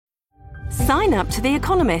Sign up to The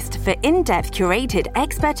Economist for in-depth curated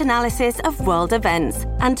expert analysis of world events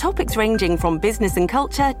and topics ranging from business and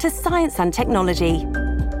culture to science and technology.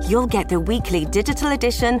 You'll get the weekly digital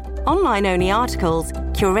edition, online-only articles,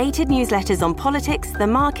 curated newsletters on politics, the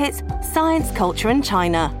markets, science, culture, and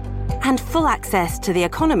China, and full access to The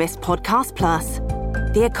Economist Podcast Plus.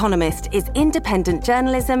 The Economist is independent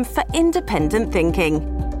journalism for independent thinking.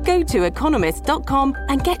 Go to economist.com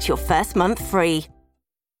and get your first month free.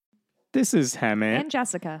 This is Hemant. And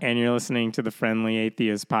Jessica. And you're listening to the Friendly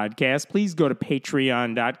Atheist Podcast. Please go to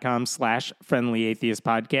patreon.com/Friendly Atheist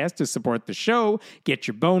Podcast to support the show, get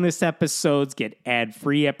your bonus episodes, get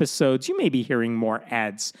ad-free episodes. You may be hearing more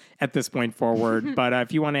ads at this point forward, but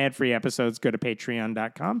if you want ad-free episodes, go to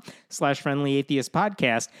patreon.com/Friendly Atheist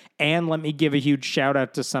Podcast. And let me give a huge shout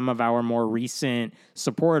out to some of our more recent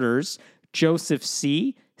supporters: Joseph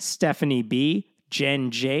C., Stephanie B.,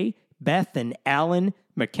 Jen J., Beth and Alan,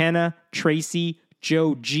 McKenna, Tracy,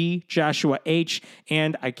 Joe G, Joshua H,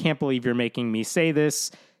 and I can't believe you're making me say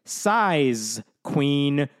this, Size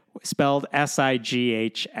Queen, spelled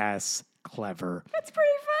S-I-G-H-S, clever. That's pretty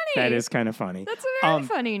funny. That is kind of funny. That's a very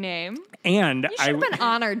funny name. And you should have been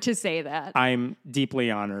honored to say that. I'm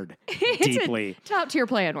deeply honored. Deeply. Top tier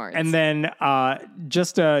play on words. And then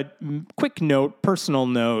just a quick note, personal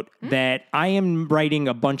note, that I am writing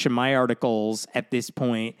a bunch of my articles at this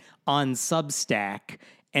point on Substack.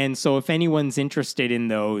 And so if anyone's interested in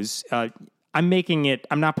those, I'm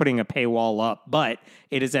not putting a paywall up, but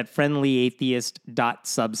it is at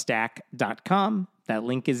friendlyatheist.substack.com. That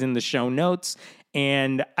link is in the show notes.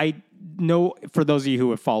 And I know for those of you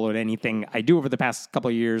who have followed anything I do over the past couple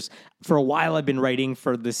of years, for a while I've been writing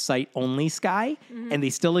for the site Only Sky, and they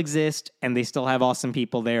still exist, and they still have awesome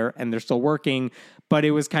people there, and they're still working. But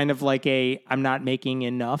it was kind of like I'm not making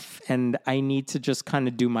enough, and I need to just kind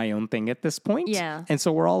of do my own thing at this point. Yeah. And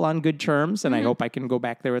so we're all on good terms, and I hope I can go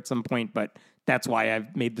back there at some point. But that's why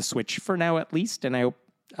I've made the switch for now, at least, and I hope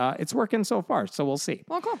it's working so far. So we'll see.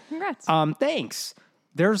 Well, cool. Congrats. Thanks.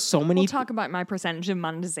 There's so many. We'll talk about my percentage of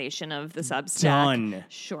monetization of the Substack Done.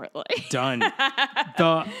 Shortly. Done.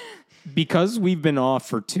 Because we've been off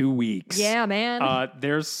for 2 weeks. Yeah, man.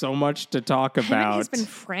 There's so much to talk about. Hemant has been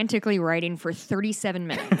frantically writing for 37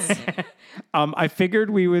 minutes. I figured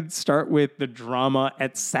we would start with the drama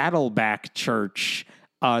at Saddleback Church.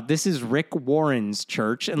 This is Rick Warren's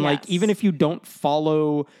church. And even if you don't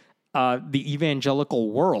follow the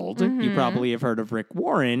evangelical world, you probably have heard of Rick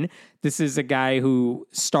Warren. This is a guy who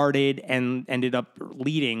started and ended up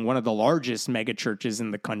leading one of the largest mega churches in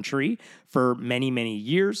the country for many, many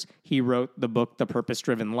years. He wrote the book, The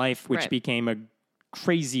Purpose-Driven Life, which became a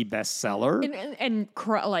crazy bestseller. And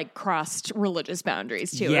crossed religious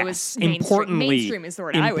boundaries, too. Yes, it was mainstream is the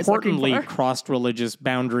word I was looking for. Importantly, crossed religious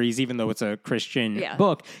boundaries, even though it's a Christian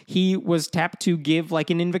book. He was tapped to give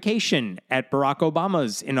an invocation at Barack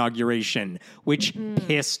Obama's inauguration, which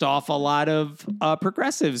pissed off a lot of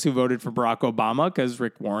progressives who voted for Barack Obama because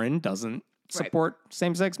Rick Warren doesn't support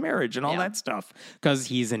same-sex marriage and all that stuff because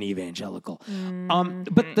he's an evangelical.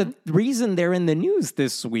 But the reason they're in the news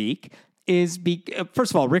this week is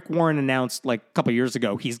first of all, Rick Warren announced a couple years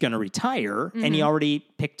ago he's going to retire, and he already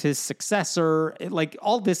picked his successor.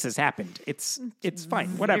 All this has happened. It's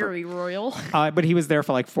fine, whatever. Very royal. But he was there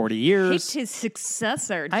for 40 years. Picked his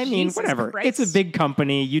successor. I mean, Jesus whatever. Christ. It's a big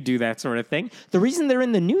company. You do that sort of thing. The reason they're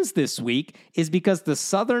in the news this week is because the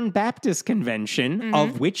Southern Baptist Convention,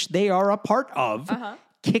 of which they are a part of,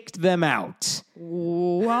 kicked them out.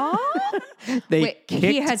 What?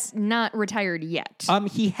 He has not retired yet.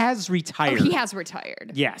 He has retired. Oh, he has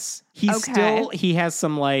retired. Yes. He has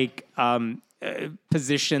some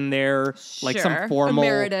position there, some formal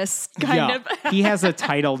emeritus kind of. He has a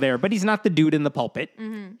title there, but he's not the dude in the pulpit.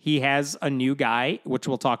 He has a new guy, which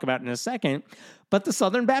we'll talk about in a second. But the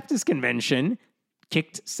Southern Baptist Convention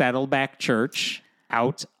kicked Saddleback Church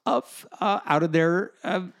out of their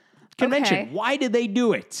convention. Okay. Why did they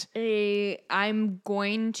do it? I'm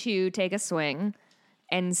going to take a swing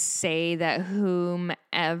and say that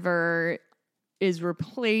whoever's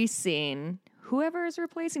replacing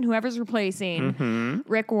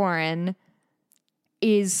Rick Warren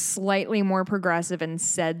is slightly more progressive and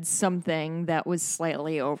said something that was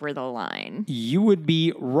slightly over the line. You would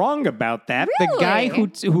be wrong about that. Really? The guy who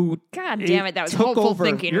God damn it, that was hopeful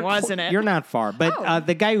thinking, wasn't it? You're not far. But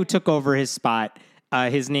the guy who took over his spot,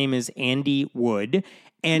 his name is Andy Wood.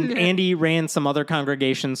 And Andy ran some other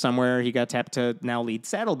congregation somewhere. He got tapped to now lead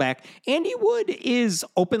Saddleback. Andy Wood is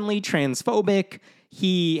openly transphobic.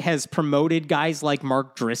 He has promoted guys like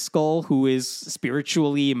Mark Driscoll, who is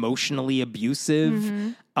spiritually, emotionally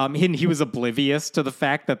abusive. And he was oblivious to the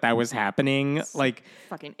fact that was happening. Like,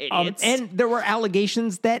 fucking idiots. And there were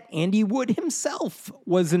allegations that Andy Wood himself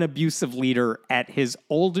was an abusive leader at his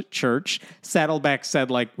old church. Saddleback said,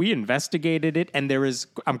 like, we investigated it, and there is,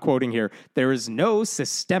 I'm quoting here, there is no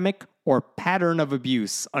systemic or pattern of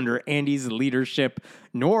abuse under Andy's leadership,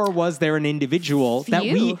 nor was there an individual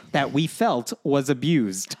that we felt was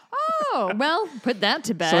abused. Oh, well, put that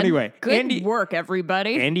to bed. So anyway, good work,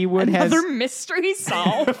 everybody. Andy Wood has another mystery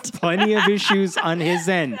solved. plenty of issues on his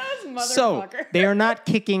end. So they are not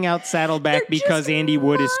kicking out Saddleback because Andy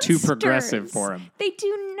Wood is too progressive for him. They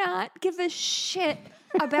do not give a shit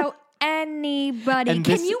about anybody. And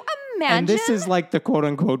Can you imagine? And this is like the quote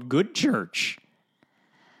unquote good church.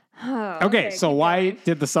 Oh, okay, so why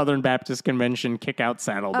did the Southern Baptist Convention kick out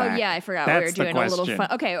Saddleback? Oh, yeah, I forgot. That's we were doing a little fun.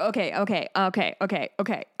 Okay.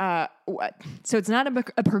 What? So it's not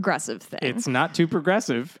a progressive thing. It's not too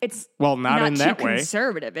progressive. It's not in that way. Not too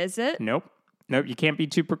conservative, is it? Nope, you can't be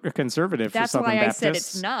too conservative for Southern Baptists. Baptists. That's why I said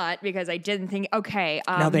it's not, because I didn't think,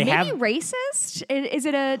 now they maybe have, racist? Is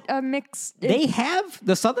it a mix? They have,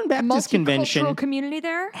 the Southern Baptist Convention multicultural community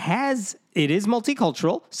there? It is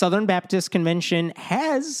multicultural. Southern Baptist Convention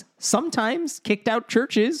has sometimes kicked out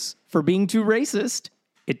churches for being too racist.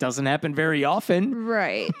 It doesn't happen very often.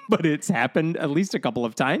 Right. But it's happened at least a couple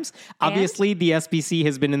of times. Obviously, the SBC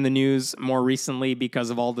has been in the news more recently because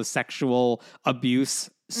of all the sexual abuse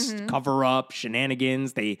cover-up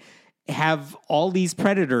shenanigans. They have all these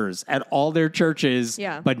predators at all their churches,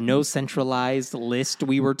 but no centralized list,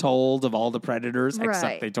 we were told, of all the predators,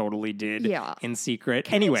 except they totally did in secret.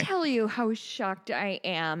 Can I tell you how shocked I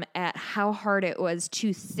am at how hard it was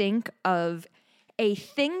to think of a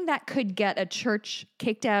thing that could get a church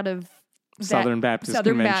kicked out of Southern Baptist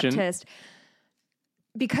Convention.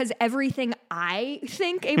 Because everything I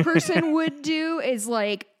think a person would do is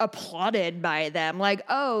like applauded by them. Like,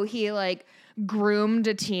 oh, he like groomed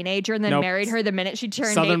a teenager and then married her the minute she turned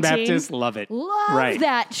 18. Southern Baptists love it. Love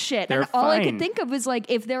that shit. They're and all fine. I could think of was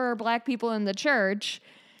like, if there are black people in the church,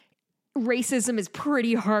 racism is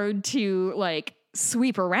pretty hard to like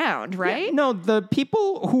sweep around, right? Yeah, no, the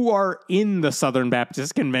people who are in the Southern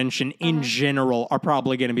Baptist Convention in general are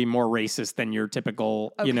probably going to be more racist than your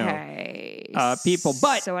typical, people.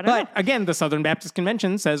 But again, the Southern Baptist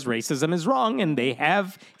Convention says racism is wrong, and they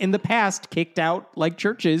have in the past kicked out like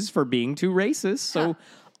churches for being too racist. So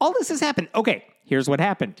all this has happened. Okay, here's what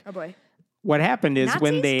happened. Oh boy. What happened is Nazis?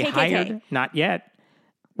 when they KKK. not yet,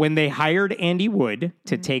 when they hired Andy Wood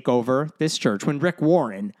to take over this church, when Rick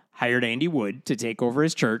Warren hired Andy Wood to take over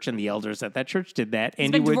his church, and the elders at that church did that.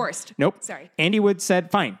 He's been divorced. Nope. Sorry. Andy Wood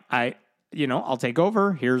said, fine, I'll take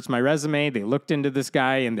over. Here's my resume. They looked into this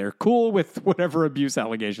guy, and they're cool with whatever abuse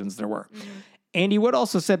allegations there were. Andy Wood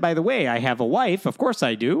also said, by the way, I have a wife. Of course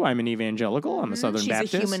I do. I'm an evangelical. I'm a Southern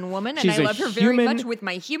Baptist. She's a human woman, and I love her very much with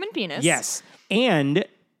my human penis. Yes. And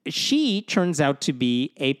she turns out to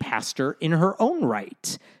be a pastor in her own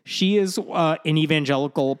right. She is, in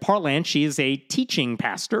evangelical parlance, she is a teaching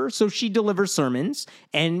pastor, so she delivers sermons.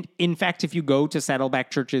 And in fact, if you go to Saddleback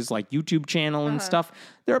Church's like YouTube channel and stuff,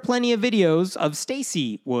 there are plenty of videos of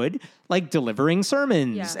Stacey Wood like delivering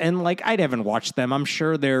sermons. Yeah. And like, I haven't watched them. I'm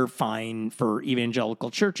sure they're fine for evangelical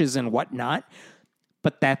churches and whatnot.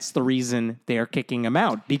 But that's the reason they are kicking him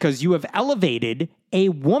out, because you have elevated a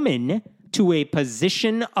woman to a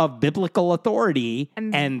position of biblical authority,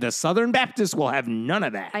 and the Southern Baptists will have none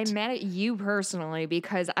of that. I'm mad at you personally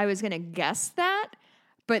because I was going to guess that,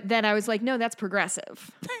 but then I was like, no, that's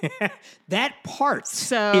progressive. That part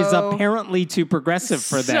is apparently too progressive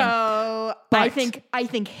for them. So I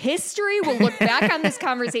think history will look back on this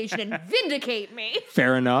conversation and vindicate me.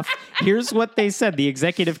 Fair enough. Here's what they said. The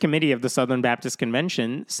executive committee of the Southern Baptist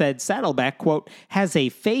Convention said Saddleback, quote, has a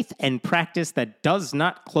faith and practice that does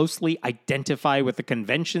not closely identify with the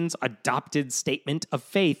convention's adopted statement of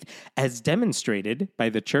faith, as demonstrated by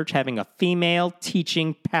the church having a female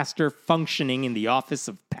teaching pastor functioning in the office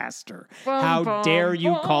of pastor. How dare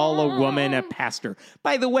you call a woman a pastor?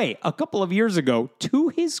 By the way, a couple of years ago, to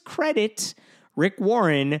his credit, Rick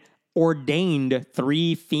Warren ordained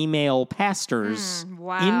 3 female pastors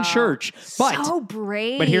in church. But so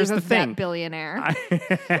brave. But here's the of thing. That billionaire.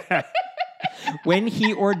 When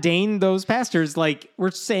he ordained those pastors, like,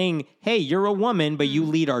 we're saying, hey, you're a woman, but you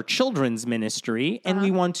lead our children's ministry, and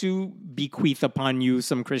we want to bequeath upon you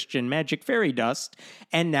some Christian magic fairy dust,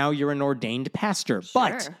 and now you're an ordained pastor.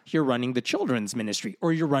 But you're running the children's ministry,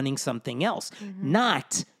 or you're running something else,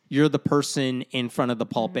 not you're the person in front of the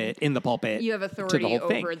pulpit, in the pulpit. You have authority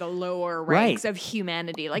over the lower ranks of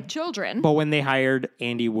humanity, like children. But when they hired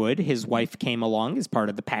Andy Wood, his wife came along as part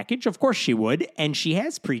of the package. Of course she would. And she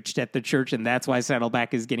has preached at the church, and that's why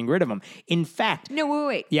Saddleback is getting rid of him. In fact... No,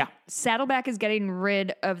 wait. Yeah. Saddleback is getting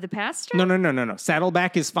rid of the pastor? No.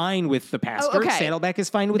 Saddleback is fine with the pastor. Okay. Saddleback is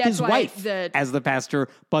fine with his wife as the pastor.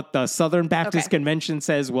 But the Southern Baptist Convention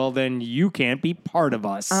says, well, then you can't be part of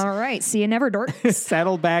us. All right. See you never, dork.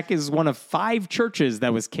 Saddleback is one of 5 churches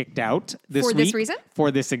that was kicked out this week. For this reason? For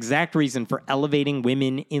this exact reason, for elevating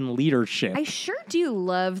women in leadership. I sure do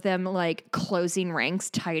love them, like, closing ranks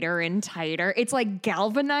tighter and tighter. It's like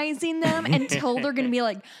galvanizing them until they're going to be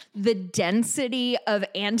like the density of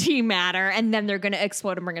antimatter, and then they're going to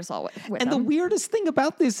explode and bring us all with them. And the weirdest thing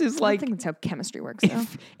about this is, like... I think that's how chemistry works, though.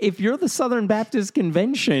 If you're the Southern Baptist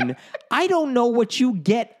Convention, I don't know what you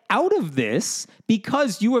get out of this,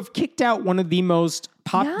 because you have kicked out one of the most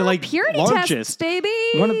purity largest tests, baby.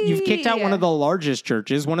 You've kicked out one of the largest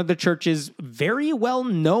churches, one of the churches very well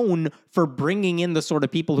known for bringing in the sort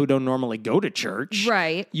of people who don't normally go to church.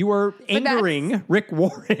 Right. You are angering Rick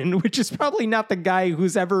Warren, which is probably not the guy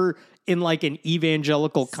who's ever in like an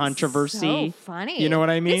evangelical controversy. So funny. You know what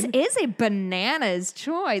I mean? This is a bananas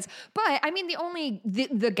choice. But I mean,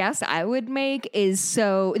 the guess I would make is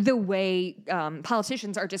so the way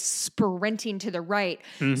politicians are just sprinting to the right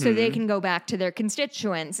so they can go back to their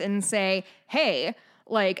constituents and say, hey,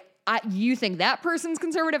 like, you think that person's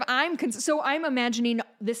conservative? So I'm imagining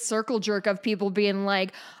this circle jerk of people being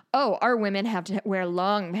like, oh, our women have to wear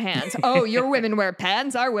long pants. Oh, your women wear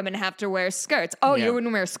pants. Our women have to wear skirts. Oh, your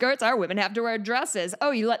women wear skirts. Our women have to wear dresses.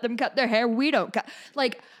 Oh, you let them cut their hair. We don't cut.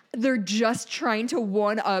 Like, they're just trying to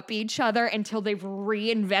one-up each other until they've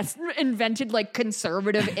invented like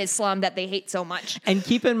conservative Islam that they hate so much. And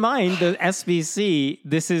keep in mind, the SBC,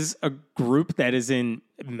 this is a group that is in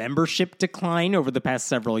membership decline over the past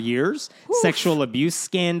several years. Oof. Sexual abuse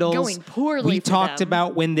scandals. Going poorly We talked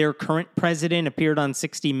about when their current president appeared on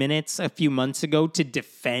 60 Minutes a few months ago to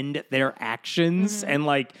defend their actions. And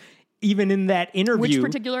like, even in that interview... Which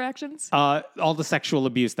particular actions? All the sexual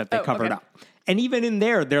abuse that they covered up. And even in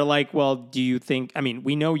there, they're like, well, do you think, I mean,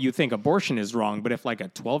 we know you think abortion is wrong, but if like a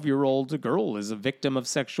 12-year-old girl is a victim of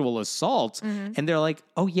sexual assault, and they're like,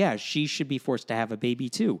 oh yeah, she should be forced to have a baby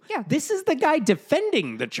too. Yeah. This is the guy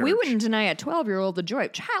defending the church. We wouldn't deny a 12-year-old the joy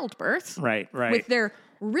of childbirth. Right. With their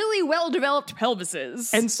really well-developed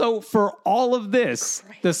pelvises. And so for all of this,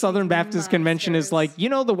 the Southern Baptist Convention is like, you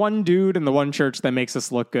know, the one dude in the one church that makes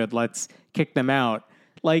us look good, let's kick them out.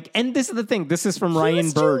 Like, and this is the thing. This is from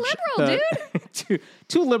Ryan Burge. Too liberal, dude.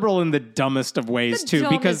 too liberal in the dumbest of ways, too,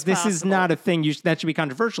 because this is not a thing that should be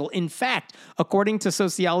controversial. In fact, according to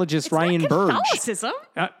sociologist Ryan Burge,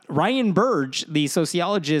 Ryan Burge, the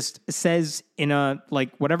sociologist, says in a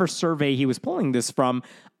like whatever survey he was pulling this from,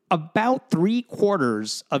 about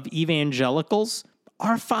 3/4 of evangelicals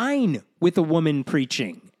are fine with a woman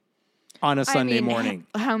preaching on a Sunday morning.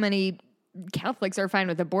 How many Catholics are fine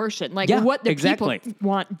with abortion? Like, what the people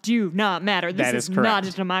want do not matter. This is not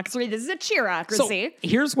a democracy. This is a cheerocracy. So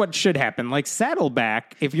here's what should happen. Like,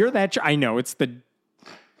 Saddleback, if you're that... I know, it's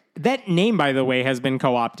that name, by the way, has been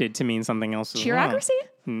co-opted to mean something else as well. Cheerocracy?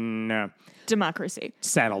 No. Democracy.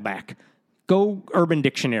 Saddleback. Go Urban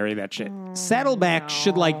Dictionary that shit. Saddleback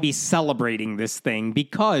should like be celebrating this thing,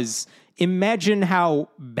 because imagine how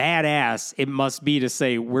badass it must be to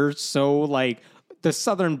say we're so like the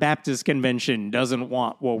Southern Baptist Convention doesn't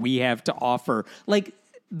want what we have to offer. Like,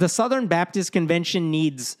 the Southern Baptist Convention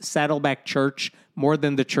needs Saddleback Church more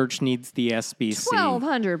than the church needs the SBC.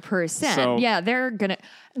 1,200%. So, yeah, they're going to...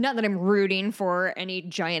 Not that I'm rooting for any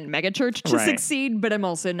giant megachurch to succeed, but I'm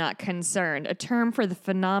also not concerned. A term for the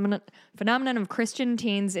phenomenon of Christian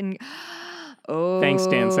teens in... Thanks,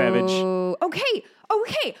 Dan Savage. Okay.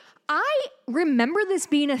 I remember this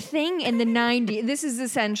being a thing in the 90s. This is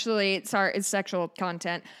essentially, it's sexual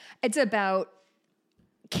content. It's about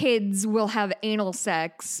kids will have anal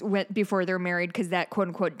sex before they're married because that quote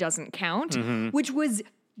unquote doesn't count, which was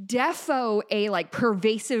defo a like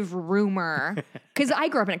pervasive rumor. Because I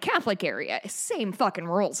grew up in a Catholic area. Same fucking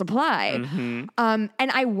rules apply. And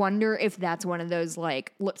I wonder if that's one of those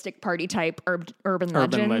like lipstick party type urban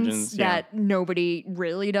legends that nobody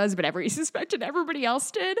really does, but suspected everybody else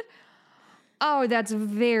did. Oh, that's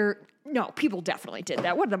no, people definitely did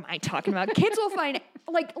that. What am I talking about? Kids will find,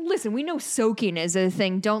 like, listen, we know soaking is a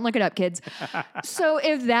thing. Don't look it up, kids. So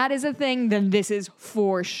if that is a thing, then this is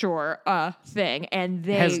for sure a thing. And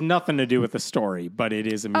it has nothing to do with the story, but it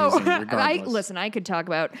is amusing regardless. I could talk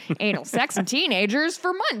about anal sex and teenagers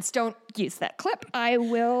for months. Don't use that clip. I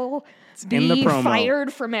will be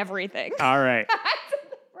fired from everything. All right.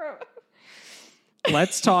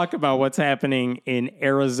 let's talk about what's happening in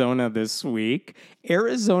Arizona this week.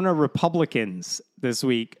 Arizona Republicans this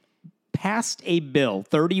week passed a bill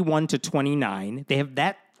 31-29. They have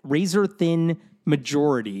that razor-thin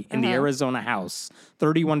majority in the Arizona House,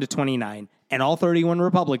 31-29, and all 31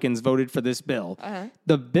 Republicans voted for this bill.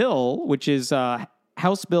 The bill, which is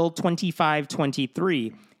House Bill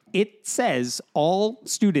 2523, it says all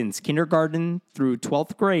students, kindergarten through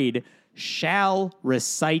 12th grade, shall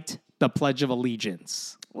recite the Pledge of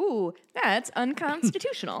Allegiance. Ooh, that's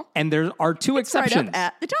unconstitutional. And there are two exceptions. Right up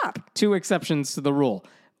at the top. Two exceptions to the rule.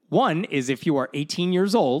 One is if you are 18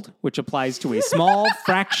 years old, which applies to a small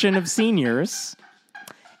fraction of seniors.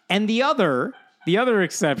 And the other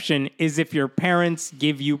exception is if your parents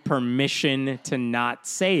give you permission to not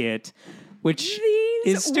say it, which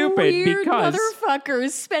is stupid weird because motherfuckers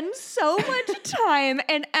spend so much time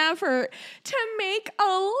and effort to make a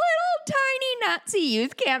little tiny Nazi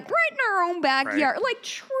youth camp right in our own backyard. Right. Like,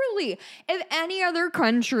 truly, if any other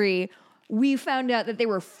country, we found out that they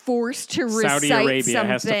were forced to recite Saudi Arabia something.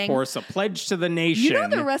 has to force a pledge to the nation. You know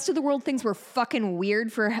the rest of the world thinks we're fucking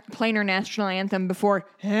weird for playing our national anthem before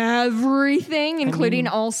everything, including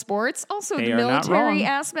all sports. Also, the military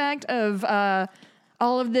aspect of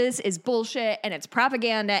all of this is bullshit and it's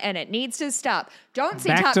propaganda and it needs to stop. Don't say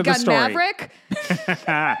Back Top Gun Maverick.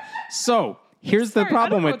 So here's the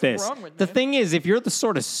problem with this. The thing is, if you're the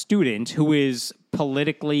sort of student who is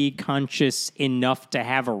politically conscious enough to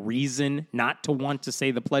have a reason not to want to say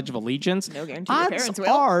the Pledge of Allegiance, no guarantee your parents will.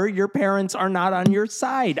 are your parents are not on your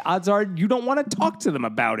side. Odds are you don't want to talk to them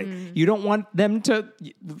about it. You don't want them to.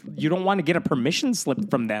 You don't want to get a permission slip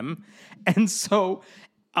from them, and so.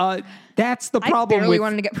 That's the problem. I barely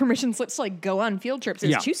wanted to get permission slips to go on field trips.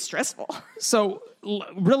 It was too stressful. So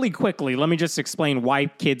really quickly, let me just explain why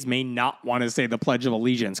kids may not want to say the Pledge of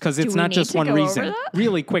Allegiance, because it's not just one reason.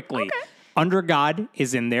 Really quickly. Okay. Under God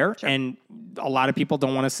is in there, and a lot of people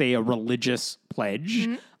don't want to say a religious pledge.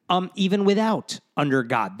 Even without under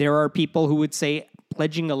God, there are people who would say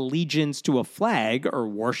pledging allegiance to a flag or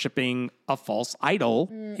worshiping a false idol,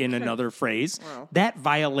 in another phrase, that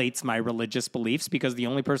violates my religious beliefs because the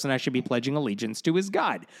only person I should be pledging allegiance to is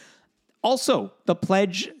God. Also, the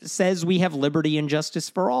pledge says we have liberty and justice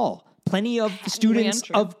for all. Plenty of students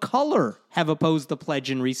of color have opposed the pledge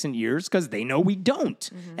in recent years because they know we don't,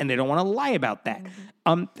 and they don't want to lie about that.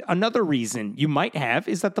 Another reason you might have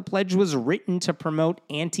is that the pledge was written to promote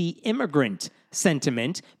anti-immigrant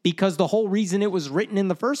sentiment, because the whole reason it was written in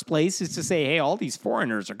the first place is to say, hey, all these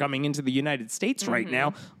foreigners are coming into the United States right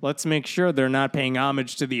now. Let's make sure they're not paying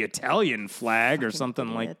homage to the Italian flag or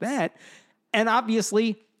something like that. And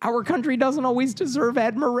obviously, our country doesn't always deserve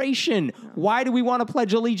admiration. Why do we want to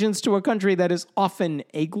pledge allegiance to a country that is often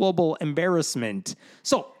a global embarrassment?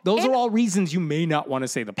 So those are all reasons you may not want to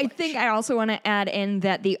say the pledge. I think I also want to add in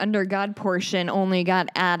that the under God portion only got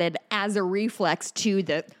added as a reflex to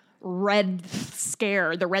the red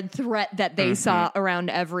scare, the red threat that they saw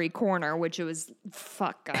around every corner, which it was,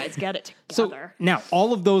 fuck, guys, get it together. So now,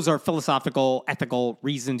 all of those are philosophical, ethical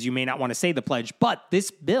reasons you may not want to say the pledge, but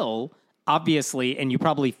this bill, obviously, and you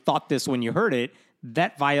probably thought this when you heard it,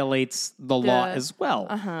 that violates the law as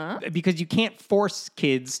well. Because you can't force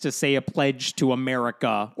kids to say a pledge to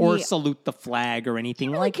America or salute the flag or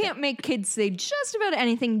anything like that. You can't make kids say just about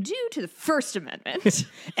anything due to the First Amendment.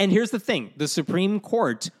 And here's the thing. The Supreme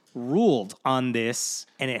Court ruled on this,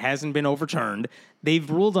 and it hasn't been overturned. They've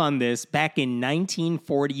ruled on this back in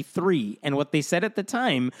 1943. And what they said at the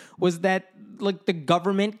time was that the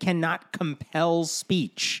government cannot compel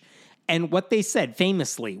speech. And what they said,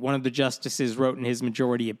 famously, one of the justices wrote in his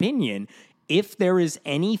majority opinion, if there is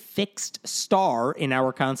any fixed star in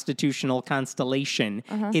our constitutional constellation,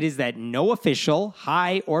 it is that no official,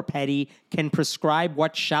 high or petty, can prescribe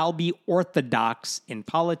what shall be orthodox in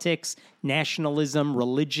politics, nationalism,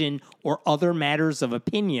 religion, or other matters of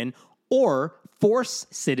opinion, or force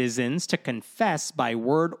citizens to confess by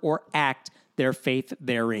word or act their faith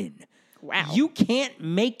therein. Wow. You can't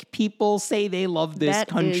make people say they love this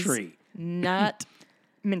country. Not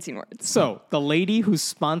mincing words. So the lady who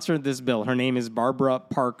sponsored this bill, her name is Barbara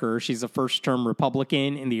Parker. She's a first-term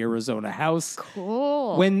Republican in the Arizona House.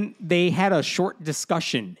 Cool. When they had a short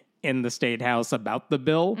discussion in the State House about the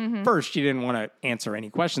bill, first, she didn't want to answer any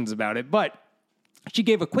questions about it, but she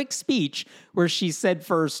gave a quick speech where she said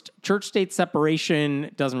first, church-state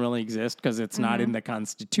separation doesn't really exist because it's not in the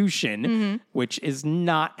Constitution, which is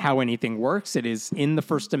not how anything works. It is in the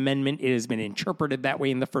First Amendment. It has been interpreted that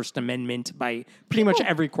way in the First Amendment by pretty much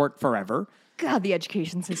every court forever. God, the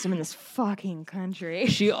education system in this fucking country.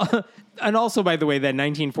 And also, by the way, that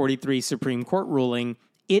 1943 Supreme Court ruling,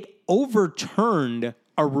 it overturned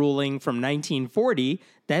a ruling from 1940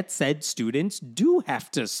 that said students do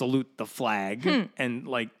have to salute the flag and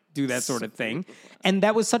like do that sort of thing. And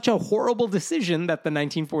that was such a horrible decision that the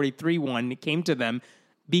 1943 one came to them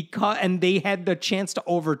and they had the chance to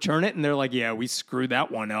overturn it. And they're like, yeah, we screwed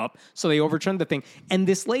that one up. So they overturned the thing. And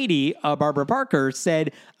this lady, Barbara Parker,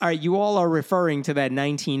 said, all right, you all are referring to that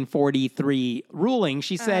 1943 ruling.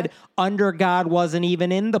 She said, under God wasn't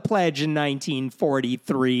even in the pledge in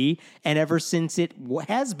 1943. And ever since it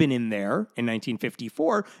has been in there in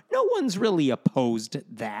 1954, no one's really opposed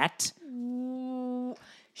that.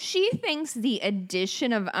 She thinks the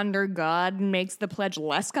addition of under God makes the pledge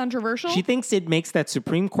less controversial? She thinks it makes that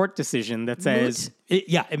Supreme Court decision that says,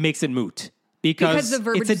 it makes it moot. Because the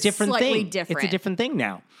verbiage it's a different is slightly thing. different. It's a different thing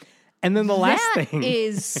now. And then the last thing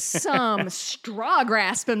is some straw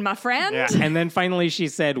grasping, my friend. Yeah. And then finally she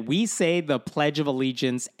said, we say the Pledge of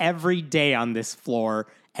Allegiance every day on this floor,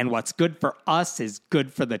 and what's good for us is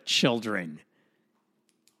good for the children.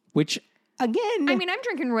 Which... Again, I mean, I'm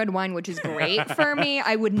drinking red wine, which is great for me.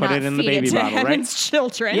 I would Put not it in the feed baby it to bottle, right? heaven's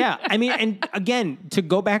children. Yeah, I mean, and again, to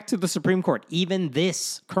go back to the Supreme Court, even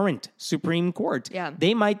this current Supreme Court,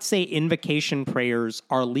 they might say invocation prayers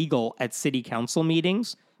are legal at city council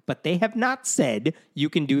meetings, but they have not said you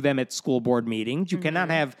can do them at school board meetings. You cannot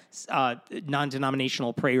have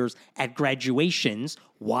non-denominational prayers at graduations.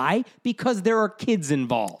 Why? Because there are kids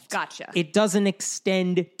involved. Gotcha. It doesn't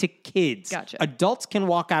extend to kids. Gotcha. Adults can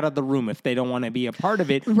walk out of the room if they don't want to be a part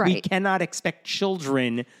of it. Right. We cannot expect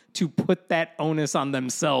children to put that onus on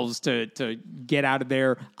themselves to get out of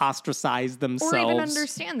there, ostracize themselves. Or even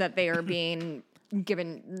understand that they are being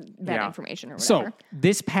given that information or whatever. So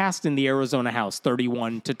this passed in the Arizona House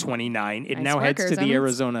 31-29. It now heads to the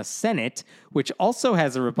Arizona Senate, which also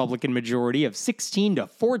has a Republican majority of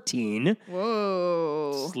 16-14.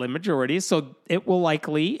 Whoa. Slim majority. So it will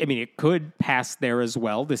likely, I mean, it could pass there as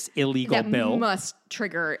well, this illegal bill. That must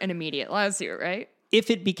trigger an immediate lawsuit, right?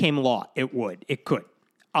 If it became law, it would. It could.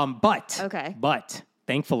 But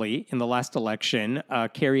thankfully, in the last election,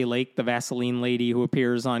 Carrie Lake, the Vaseline lady who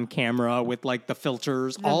appears on camera with like the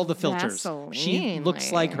filters, all the filters. She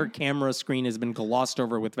looks like her camera screen has been glossed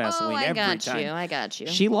over with Vaseline every time. I got you.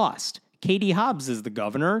 She lost. Katie Hobbs is the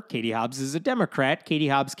governor. Katie Hobbs is a Democrat. Katie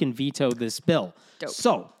Hobbs can veto this bill. Dope.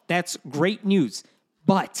 So that's great news.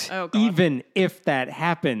 But even if that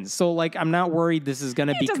happens, so like I'm not worried this is going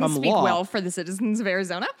to become law. It doesn't speak well for the citizens of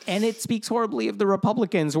Arizona. And it speaks horribly of the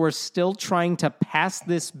Republicans who are still trying to pass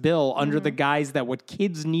this bill under the guise that what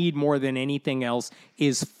kids need more than anything else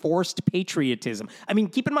is forced patriotism. I mean,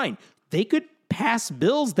 keep in mind, they could pass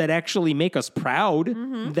bills that actually make us proud,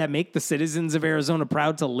 that make the citizens of Arizona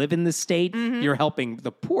proud to live in the state. You're helping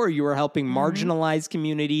the poor. You are helping marginalized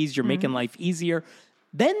communities. You're making life easier.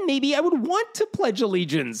 Then maybe I would want to pledge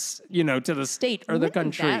allegiance, to the state or the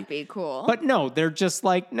country. Wouldn't that be cool? But no, they're just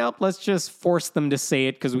like, nope, let's just force them to say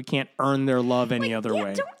it because we can't earn their love any other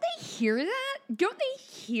way. Don't they hear that? Don't they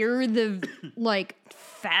hear the,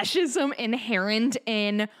 fascism inherent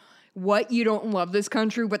in what you don't love this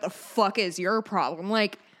country? What the fuck is your problem?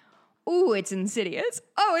 Like, ooh, it's insidious.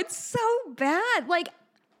 Oh, it's so bad.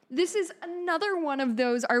 This is another one of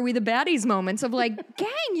those are we the baddies moments of gang,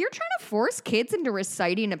 you're trying to force kids into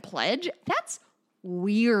reciting a pledge? That's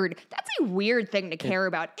weird. That's a weird thing to care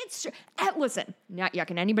about. Listen, not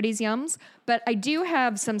yucking anybody's yums, but I do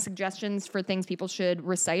have some suggestions for things people should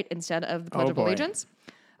recite instead of the Pledge of Allegiance.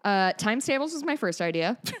 Times tables was my first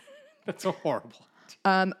idea. That's so horrible.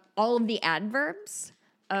 All of the adverbs.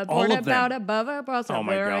 All of them. Above, Oh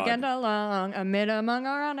my God. Again, along, amid, among,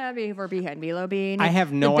 around, before, behind, below, being. I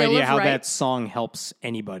have no idea how that song helps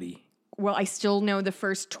anybody. Well, I still know the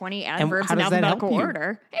first 20 adverbs how in does that alphabetical help you?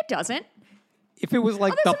 order. It doesn't. If it was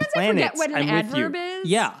like the Sometimes planets, I forget what an I'm with you. adverb is.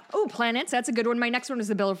 Yeah. Oh, planets. That's a good one. My next one is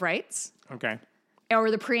the Bill of Rights. Okay. Or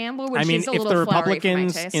the preamble, which I mean, is a if little the flowery for my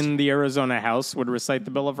Republicans taste. in the Arizona House would recite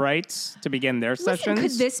the Bill of Rights to begin their sessions.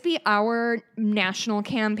 Could this be our national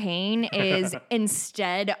campaign is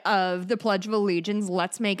instead of the Pledge of Allegiance,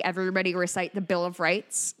 let's make everybody recite the Bill of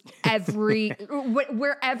Rights.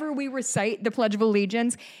 Wherever we recite the Pledge of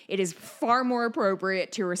Allegiance, it is far more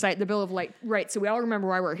appropriate to recite the Bill of Rights so we all remember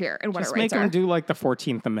why we're here and what Just our rights make them are. do like the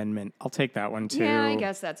 14th Amendment. I'll take that one too. Yeah, I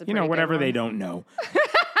guess that's a pretty good whatever one. they don't know.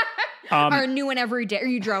 Our new one every day. Are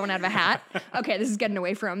you drawing out of a hat? Okay, this is getting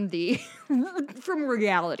away from from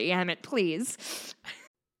reality. Emmett, please.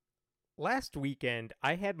 Last weekend,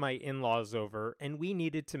 I had my in-laws over, and we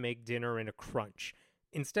needed to make dinner in a crunch.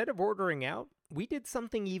 Instead of ordering out, we did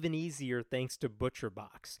something even easier thanks to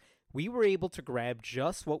ButcherBox. We were able to grab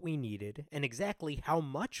just what we needed, and exactly how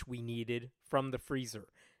much we needed from the freezer.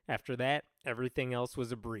 After that, everything else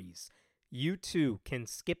was a breeze. You too can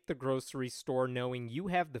skip the grocery store knowing you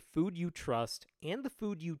have the food you trust and the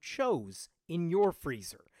food you chose in your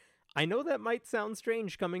freezer. I know that might sound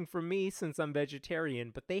strange coming from me since I'm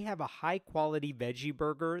vegetarian, but they have a high-quality veggie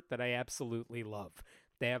burger that I absolutely love.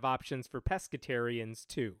 They have options for pescatarians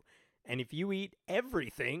too. And if you eat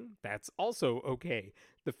everything, that's also okay.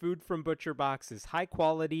 The food from ButcherBox is high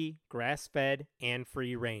quality, grass-fed, and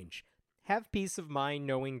free range. Have peace of mind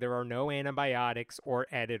knowing there are no antibiotics or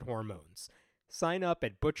added hormones. Sign up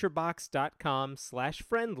at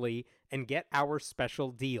butcherbox.com/friendly and get our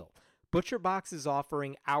special deal. ButcherBox is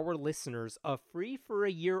offering our listeners a free for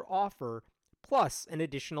a year offer plus an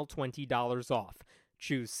additional $20 off.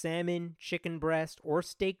 Choose salmon, chicken breast, or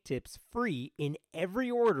steak tips free in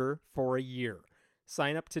every order for a year.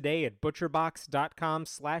 Sign up today at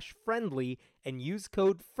butcherbox.com/friendly and use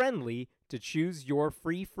code FRIENDLY to choose your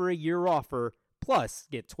free for a year offer, plus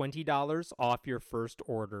get $20 off your first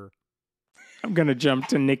order. I'm going to jump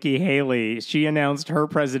to Nikki Haley. She announced her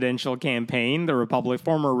presidential campaign, the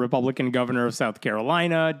former Republican governor of South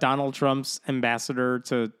Carolina, Donald Trump's ambassador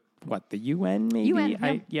to, the UN, maybe?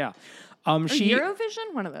 UN, yeah.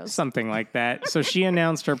 Eurovision? One of those. Something like that. So she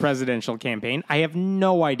announced her presidential campaign. I have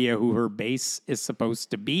no idea who her base is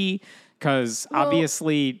supposed to be because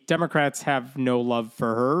obviously Democrats have no love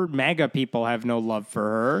for her. MAGA people have no love for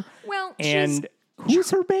her. Well, and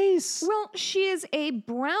who's her base? Well, she is a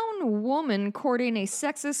brown woman courting a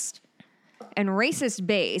sexist and racist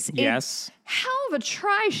base. Yes. Hell of a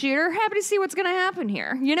try, shooter. Happy to see what's going to happen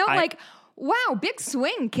here. You know, wow, big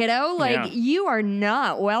swing, kiddo. You are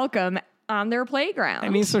not welcome on their playground. I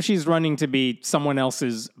mean, so she's running to be someone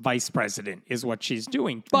else's vice president is what she's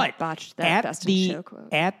doing. But botched that Best in Show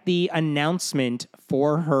quote. At the announcement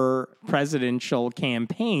for her presidential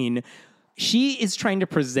campaign, she is trying to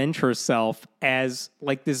present herself as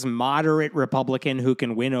like this moderate Republican who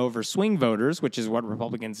can win over swing voters, which is what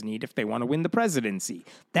Republicans need if they want to win the presidency.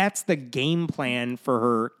 That's the game plan for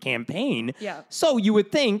her campaign. Yeah. So you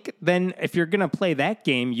would think then if you're going to play that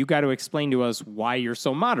game, you got to explain to us why you're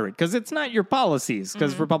so moderate, because it's not your policies,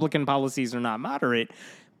 because Republican policies are not moderate.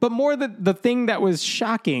 But more the thing that was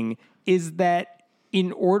shocking is that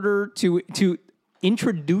in order to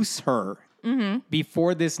introduce her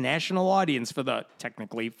before this national audience for the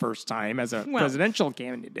technically first time as a presidential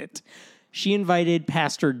candidate, she invited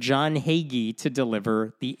Pastor John Hagee to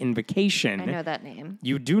deliver the invocation. I know that name.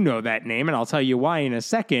 You do know that name, and I'll tell you why in a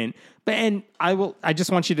second. I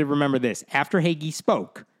just want you to remember this. After Hagee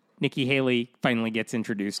spoke, Nikki Haley finally gets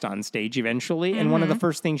introduced on stage eventually, and one of the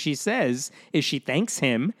first things she says is she thanks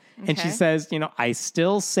him, and she says, I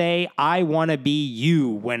still say I want to be you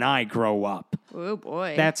when I grow up. Oh,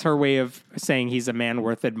 boy. That's her way of saying he's a man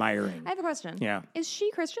worth admiring. I have a question. Yeah. Is she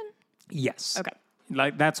Christian? Yes. Okay.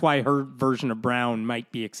 That's why her version of brown might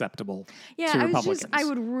be acceptable to Republicans. I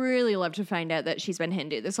would really love to find out that she's been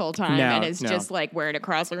Hindu this whole time and is just like wearing a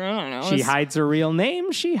cross. I don't know. She hides her real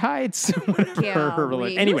name. She hides whatever her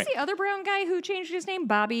religion. Anyway. Who's the other brown guy who changed his name?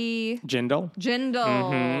 Bobby Jindal.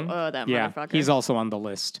 Oh, that motherfucker. He's also on the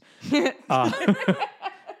list.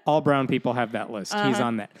 All brown people have that list. He's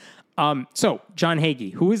on that. So, John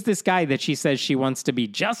Hagee, who is this guy that she says she wants to be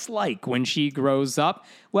just like when she grows up?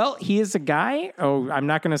 Well, he is a guy. Oh, I'm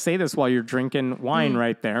not going to say this while you're drinking wine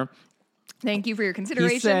right there. Thank you for your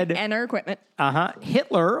consideration and our equipment.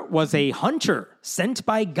 Hitler was a hunter sent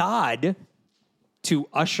by God to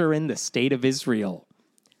usher in the state of Israel.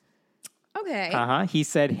 Okay. He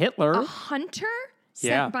said Hitler. A hunter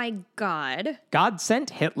sent by God. God sent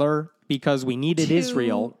Hitler because we needed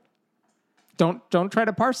Israel. Don't try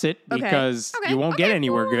to parse it because you won't get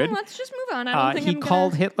anywhere good. Let's just move on. I don't think he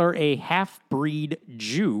called Hitler a half-breed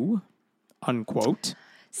Jew, unquote.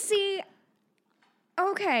 See,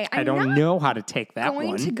 okay. I don't know how to take that one.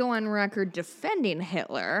 Going to go on record defending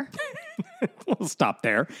Hitler. We'll stop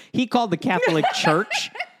there. He called the Catholic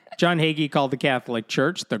Church, John Hagee called the Catholic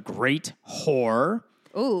Church the great whore.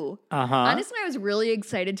 Ooh. Honestly, I was really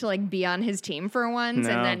excited to be on his team for once,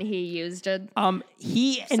 and then he used a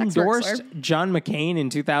he endorsed John McCain in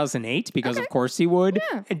 2008 because of course he would.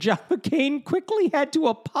 Yeah. And John McCain quickly had to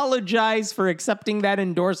apologize for accepting that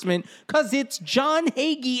endorsement because it's John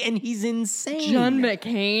Hagee and he's insane. John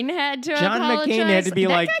McCain had to apologize. McCain had to be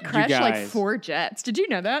that like, guy crashed you guys. 4 jets. Did you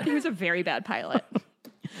know that? He was a very bad pilot.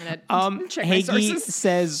 Check my Hagee sources.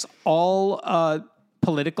 says all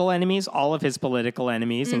political enemies, all of his political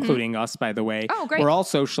enemies, including us, by the way, were all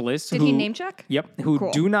socialists. Did he name check? Yep, who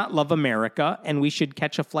do not love America, and we should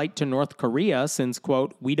catch a flight to North Korea since,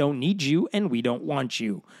 quote, we don't need you and we don't want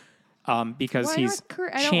you. Because he's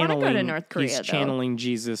channeling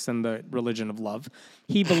Jesus and the religion of love.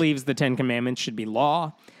 He believes the 10 Commandments should be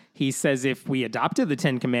law. He says if we adopted the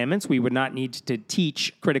 10 Commandments, we would not need to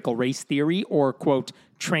teach critical race theory or, quote,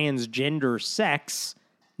 transgender sex,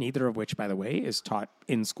 neither of which, by the way, is taught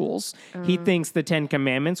in schools. He thinks the 10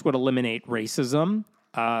 Commandments would eliminate racism,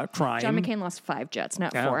 crime. John McCain lost 5 jets,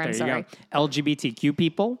 not 4. I'm sorry. LGBTQ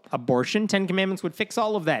people, abortion. 10 Commandments would fix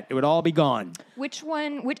all of that. It would all be gone. Which of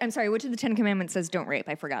the 10 Commandments says don't rape?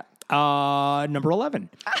 I forgot. Number 11.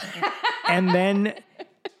 And then...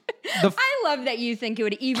 I love that you think it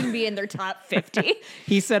would even be in their top 50.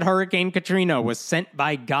 He said Hurricane Katrina was sent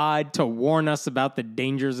by God to warn us about the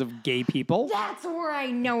dangers of gay people. That's where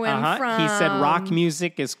I know him from. He said rock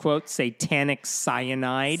music is, quote, satanic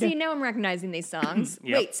cyanide. See, now I'm recognizing these songs.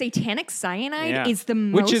 Yep. Wait, satanic cyanide is the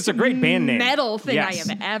most Which is a great band name. metal thing Yes.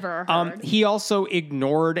 I have ever heard. He also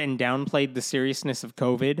ignored and downplayed the seriousness of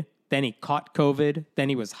COVID. Then he caught COVID. Then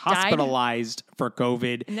he was hospitalized for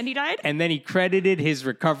COVID. And then he died? And then he credited his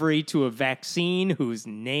recovery to a vaccine whose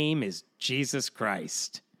name is Jesus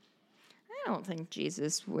Christ. I don't think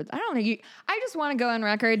Jesus would. I just want to go on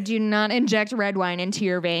record. Do not inject red wine into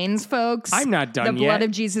your veins, folks. I'm not done yet. The blood of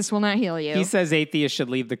Jesus will not heal you. He says atheists should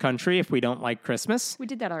leave the country if we don't like Christmas. We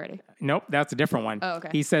did that already. Nope, that's a different one. Oh, okay.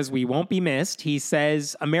 He says we won't be missed. He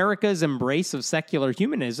says America's embrace of secular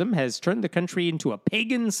humanism has turned the country into a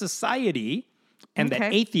pagan society, and that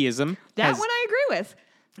atheism That one I agree with.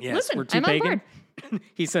 Yes, Listen, we're too I'm pagan. on board.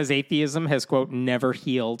 He says atheism has, quote, never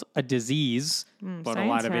healed a disease, but a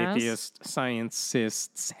lot of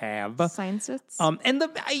scientists have. Scientists? And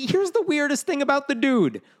here's the weirdest thing about the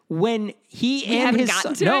dude. When he and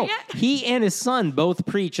his son both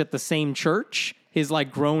preach at the same church, his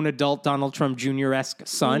like grown adult Donald Trump Jr.-esque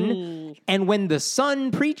son. Ooh. And when the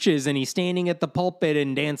son preaches and he's standing at the pulpit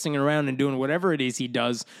and dancing around and doing whatever it is he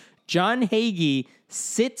does, John Hagee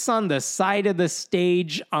sits on the side of the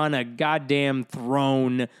stage on a goddamn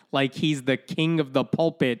throne like he's the king of the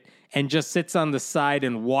pulpit and just sits on the side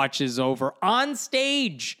and watches over on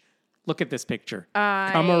stage. Look at this picture.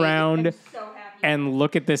 Come around and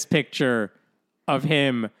look at this picture of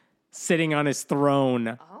him sitting on his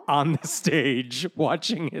throne on the stage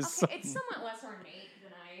watching his son. It's somewhat less ornate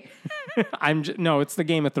than No, it's the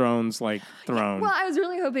Game of Thrones like throne. Well, I was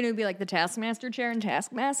really hoping it would be like the Taskmaster chair in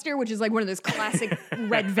Taskmaster, which is like one of those classic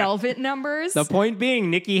red velvet numbers. The point being,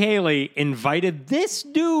 Nikki Haley invited this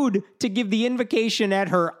dude to give the invocation at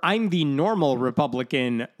her I'm the Normal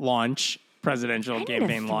Republican presidential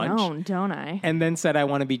campaign launch. Don't I? And then said, I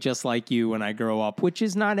want to be just like you when I grow up, which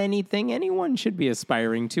is not anything anyone should be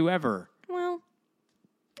aspiring to ever. Well,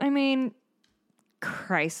 I mean,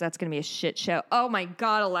 Christ, that's going to be a shit show. Oh my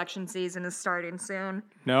God, election season is starting soon.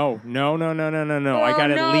 No. Oh, I got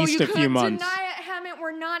at least a few months. You couldn't deny it, Hammett.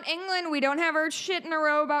 We're not England. We don't have our shit in a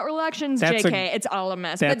row about elections, That's JK. It's all a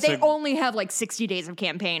mess. But they only have like 60 days of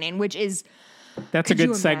campaigning, which is... That's a good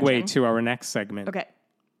segue to our next segment. Okay.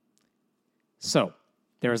 So,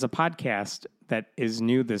 there is a podcast that is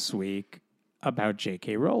new this week about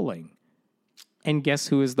J.K. Rowling. And guess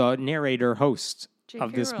who is the narrator host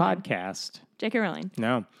of this podcast? J.K. Rowling.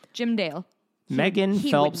 No. Jim Dale. Megan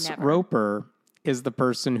Phelps Roper is the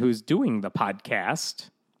person who's doing the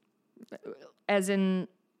podcast. As in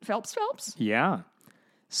Phelps? Yeah.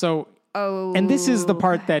 So, and this is the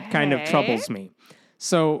part that kind of troubles me.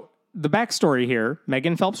 So, the backstory here,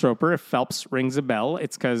 Megan Phelps Roper, if Phelps rings a bell,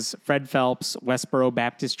 it's because Fred Phelps, Westboro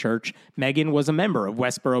Baptist Church. Megan was a member of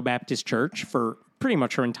Westboro Baptist Church for pretty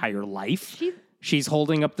much her entire life. She's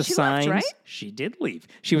holding up the signs. Left, right? She did leave.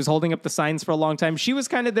 She was holding up the signs for a long time. She was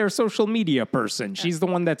kind of their social media person. She's the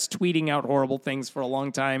one that's tweeting out horrible things for a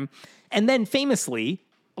long time. And then famously,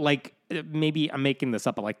 like maybe I'm making this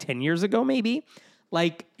up, but like 10 years ago, maybe,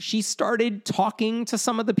 like she started talking to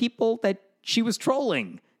some of the people that she was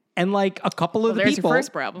trolling. And like a couple of the there's people. Your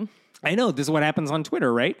first problem. I know, this is what happens on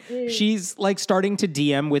Twitter, right? She's like starting to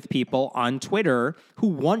DM with people on Twitter who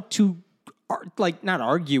want to like not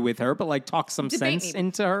argue with her, but like talk some sense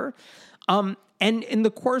into her. And in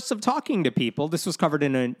the course of talking to people, this was covered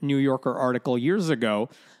in a New Yorker article years ago,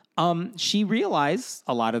 she realized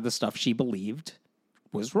a lot of the stuff she believed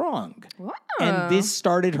was wrong. Wow. And this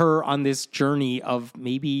started her on this journey of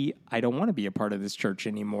maybe I don't want to be a part of this church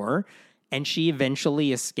anymore. And she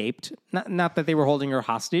eventually escaped. Not that they were holding her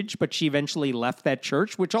hostage, but she eventually left that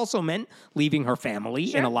church, which also meant leaving her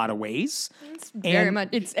family in a lot of ways. It's very much.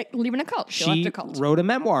 It's leaving a cult. She wrote a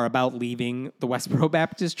memoir about leaving the Westboro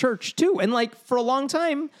Baptist Church, too. And like for a long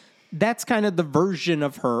time, that's kind of the version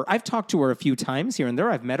of her. I've talked to her a few times here and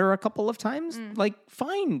there. I've met her a couple of times. Like,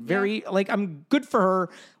 fine. Like, I'm good for her.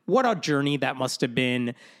 What a journey that must have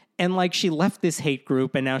been. And like she left this hate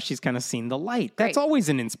group and now she's kind of seen the light. That's always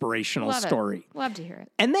an inspirational story. Love to hear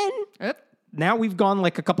it. And then now we've gone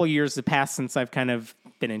like a couple of years have passed since I've kind of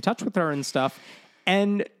been in touch with her and stuff.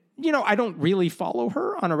 And, I don't really follow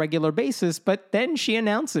her on a regular basis, but then she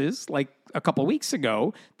announces like a couple weeks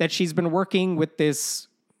ago that she's been working with this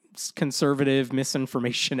conservative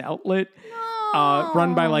misinformation outlet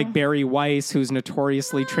run by like Barry Weiss, who's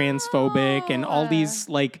notoriously transphobic, and all these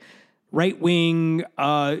like right-wing,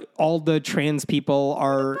 all the trans people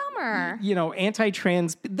are,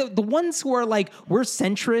 anti-trans. The ones who are like, we're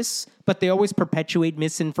centrists, but they always perpetuate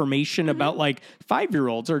misinformation about like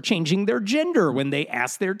 5-year-olds are changing their gender when they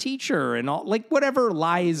ask their teacher and all, like whatever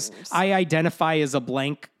lies I identify as a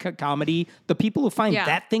blank comedy. The people who find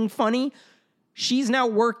that thing funny, she's now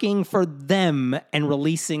working for them and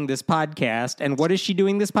releasing this podcast. And what is she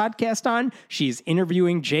doing this podcast on? She's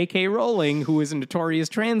interviewing J.K. Rowling, who is a notorious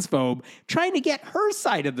transphobe, trying to get her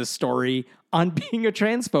side of the story on being a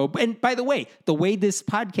transphobe. And by the way this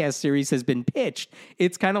podcast series has been pitched,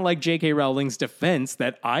 it's kind of like J.K. Rowling's defense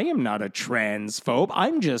that I am not a transphobe.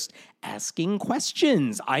 I'm just asking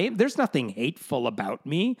questions. There's nothing hateful about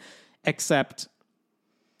me, except,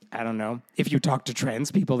 I don't know. If you talk to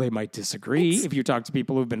trans people, they might disagree. If you talk to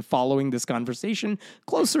people who've been following this conversation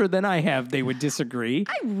closer than I have, they would disagree.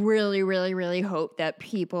 I really, really, really hope that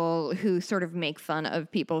people who sort of make fun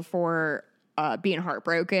of people for being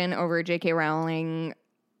heartbroken over J.K. Rowling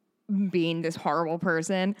being this horrible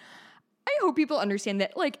person, I hope people understand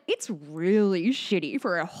that, like, it's really shitty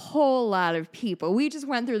for a whole lot of people. We just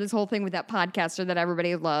went through this whole thing with that podcaster that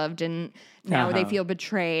everybody loved, and now they feel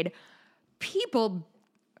betrayed. People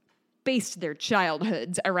based their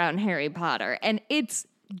childhoods around Harry Potter, and it's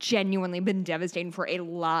genuinely been devastating for a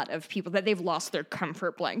lot of people that they've lost their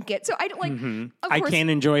comfort blanket. So I don't like. Of I course, can't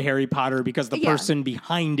enjoy Harry Potter because the person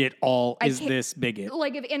behind it all is this bigot.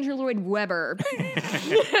 Like if Andrew Lloyd Webber.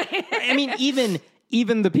 I mean,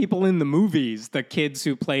 even the people in the movies, the kids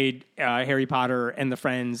who played Harry Potter and the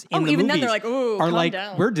friends in the even movies, then they're like, "Ooh, are calm like,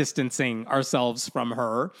 down." we're distancing ourselves from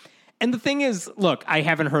her. And the thing is, look, I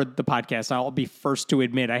haven't heard the podcast. I'll be first to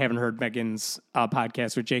admit I haven't heard Megan's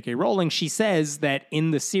podcast with J.K. Rowling. She says that in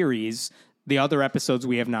the series, the other episodes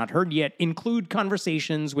we have not heard yet include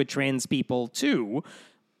conversations with trans people too.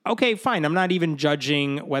 Okay, fine. I'm not even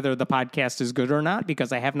judging whether the podcast is good or not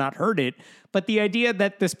because I have not heard it. But the idea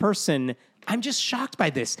that this person, I'm just shocked by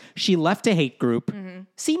this. She left a hate group,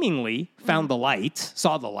 seemingly found the light,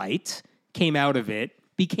 saw the light, came out of it,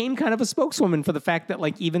 became kind of a spokeswoman for the fact that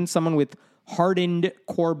like even someone with hardened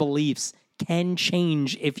core beliefs can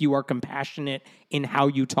change if you are compassionate in how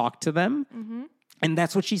you talk to them. And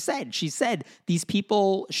that's what she said. She said, these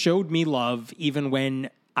people showed me love even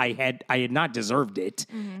when I had not deserved it.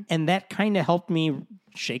 And that kind of helped me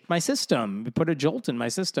shake my system, put a jolt in my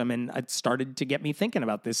system. And it started to get me thinking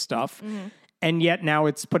about this stuff. And yet now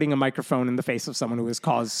it's putting a microphone in the face of someone who has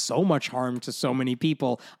caused so much harm to so many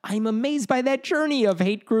people. I'm amazed by that journey of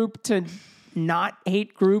hate group to not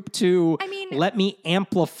hate group to let me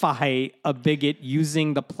amplify a bigot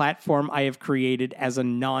using the platform I have created as a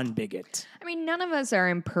non-bigot. I mean, none of us are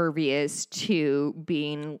impervious to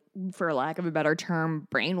being, for lack of a better term,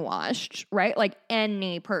 brainwashed, right? Like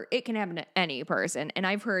it can happen to any person. And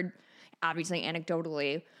I've heard, obviously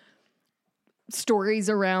anecdotally, stories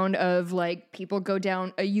around of like people go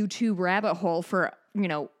down a YouTube rabbit hole for,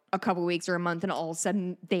 a couple weeks or a month and all of a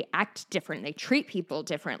sudden they act different. They treat people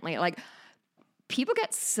differently. Like people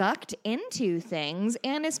get sucked into things.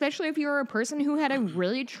 And especially if you're a person who had a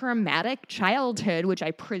really traumatic childhood, which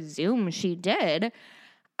I presume she did.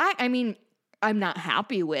 I mean, I'm not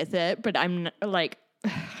happy with it, but I'm like,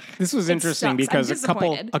 this was interesting because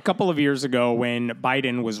a couple of years ago when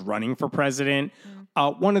Biden was running for president,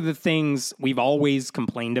 one of the things we've always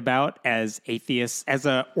complained about as atheists, as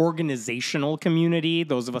a organizational community,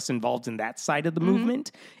 those of us involved in that side of the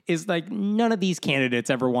movement, is like none of these candidates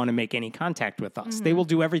ever want to make any contact with us. They will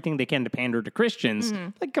do everything they can to pander to Christians.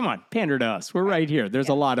 Like, come on, pander to us. We're right here. There's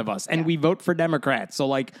a lot of us. And we vote for Democrats. So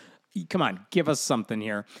like, come on, give us something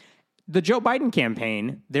here. The Joe Biden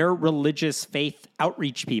campaign, their religious faith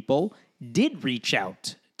outreach people did reach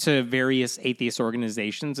out to various atheist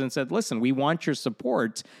organizations and said, listen, we want your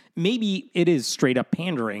support. Maybe it is straight up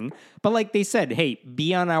pandering, but like they said, hey,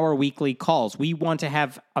 be on our weekly calls. We want to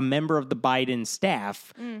have a member of the Biden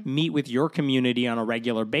staff meet with your community on a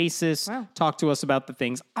regular basis, talk to us about the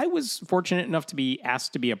things. I was fortunate enough to be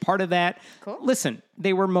asked to be a part of that. Cool. Listen,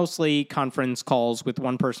 they were mostly conference calls with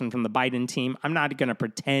one person from the Biden team. I'm not going to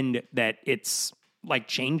pretend that it's like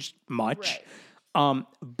changed much. Right.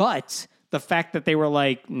 But The fact that they were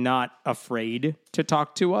like not afraid to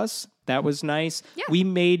talk to us, that was nice. Yeah. We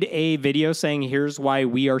made a video saying, here's why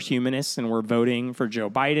we are humanists and we're voting for Joe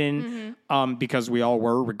Biden, because we all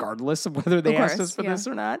were, regardless of whether they asked us for this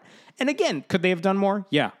or not. And again, could they have done more?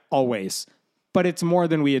 Yeah, always. But it's more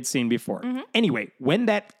than we had seen before. Anyway, when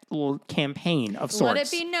that little campaign of sorts... Let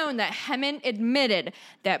it be known that Hemant admitted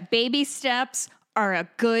that baby steps are a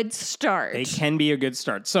good start. They can be a good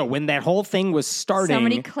start. So when that whole thing was starting...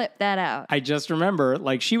 Somebody clip that out. I just remember,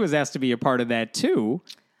 like, she was asked to be a part of that too.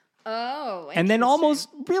 Oh, and then almost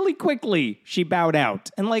really quickly, she bowed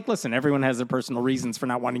out. And like, listen, everyone has their personal reasons for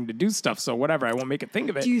not wanting to do stuff, so whatever, I won't make a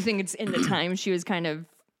thing of it. Do you think it's in the time she was kind of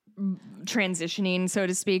transitioning, so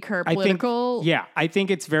to speak, her political... I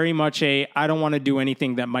think it's very much I don't want to do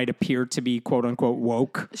anything that might appear to be quote-unquote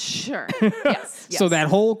woke. Sure. Yes. So that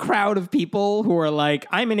whole crowd of people who are like,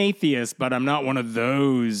 I'm an atheist, but I'm not one of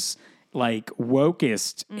those, like,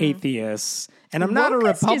 wokest atheists. And I'm not a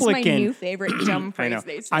Republican. Is my new favorite dumb phrase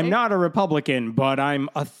they say. I'm not a Republican, but I'm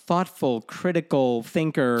a thoughtful, critical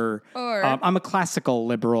thinker. Or I'm a classical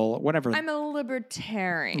liberal, whatever. I'm a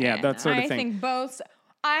libertarian. Yeah, that sort of thing.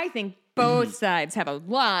 I think both sides have a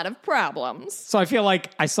lot of problems. So I feel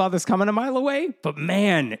like I saw this coming a mile away, but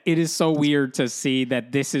man, it is so weird to see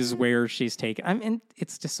that this is where she's taken. I mean,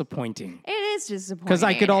 it's disappointing. It is disappointing. Because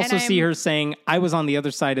I could also see her saying, I was on the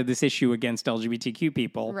other side of this issue against LGBTQ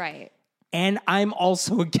people. Right. And I'm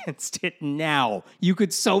also against it now. You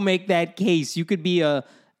could so make that case. You could be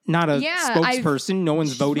not a spokesperson. No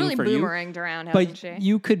one's voting really for you. Boomeranged around, hasn't she?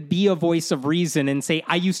 You could be a voice of reason and say,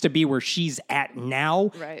 I used to be where she's at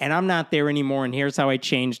now, and I'm not there anymore, and here's how I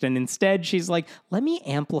changed. And instead, she's like, let me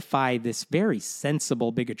amplify this very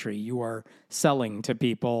sensible bigotry you are selling to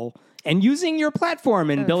people and using your platform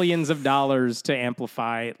and billions of dollars to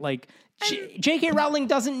amplify. Like, J.K. Rowling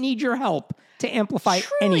doesn't need your help to amplify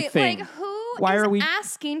anything. Like, who is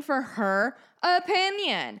asking for her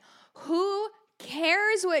opinion? Who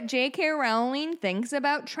cares what J.K. Rowling thinks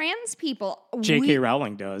about trans people? J.K.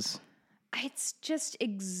 Rowling does. It's just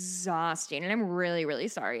exhausting. And I'm really, really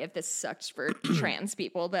sorry if this sucks for trans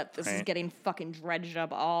people, that this is getting fucking dredged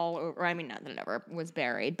up all over. I mean, not that it ever was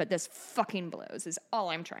buried, but this fucking blows is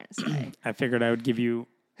all I'm trying to say. I figured I would give you...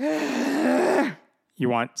 You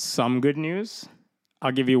want some good news?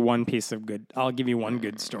 I'll give you one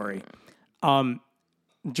good story.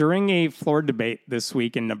 During a floor debate this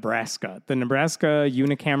week in Nebraska, the Nebraska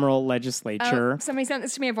unicameral legislature... somebody sent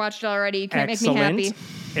this to me. I've watched it already. You can't make me happy.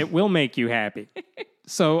 It will make you happy.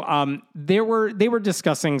 So they were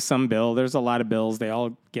discussing some bill. There's a lot of bills. They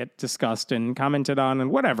all get discussed and commented on and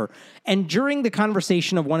whatever. And during the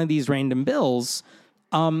conversation of one of these random bills...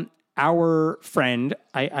 our friend,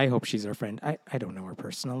 I hope she's our friend. I don't know her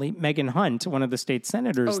personally. Megan Hunt, one of the state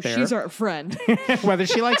senators there. She's our friend. Whether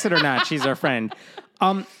she likes it or not, she's our friend.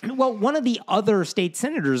 Well, one of the other state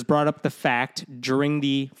senators brought up the fact during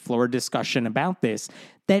the floor discussion about this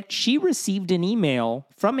that she received an email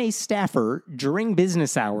from a staffer during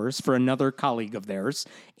business hours for another colleague of theirs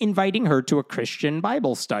inviting her to a Christian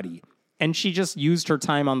Bible study. And she just used her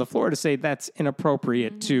time on the floor to say that's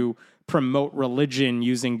inappropriate to promote religion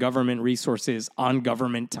using government resources on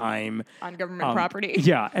government time. On government property.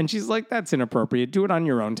 Yeah. And she's like, that's inappropriate. Do it on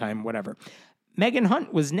your own time, whatever. Megan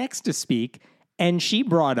Hunt was next to speak, and she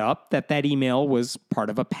brought up that email was part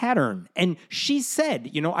of a pattern. And she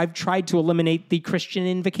said, I've tried to eliminate the Christian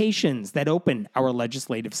invocations that open our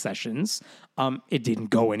legislative sessions. It didn't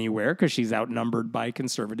go anywhere because she's outnumbered by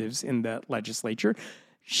conservatives in the legislature.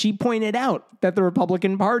 She pointed out that the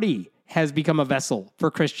Republican Party has become a vessel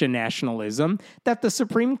for Christian nationalism, that the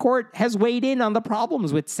Supreme Court has weighed in on the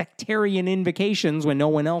problems with sectarian invocations when no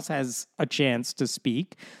one else has a chance to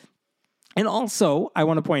speak. And also, I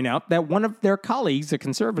want to point out that one of their colleagues, a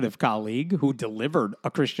conservative colleague who delivered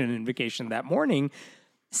a Christian invocation that morning,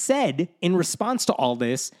 said in response to all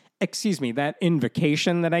this, that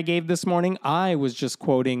invocation that I gave this morning, I was just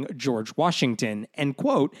quoting George Washington, and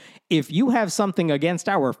quote, if you have something against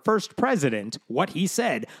our first president, what he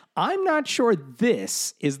said, I'm not sure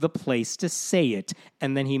this is the place to say it.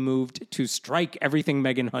 And then he moved to strike everything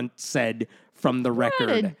Megan Hunt said from the record.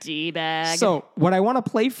 What a D-bag. So what I want to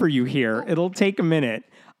play for you here, it'll take a minute.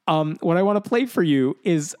 What I want to play for you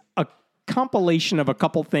is a compilation of a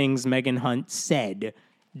couple things Megan Hunt said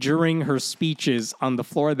during her speeches on the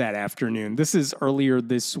floor that afternoon. This is earlier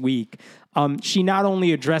this week. She not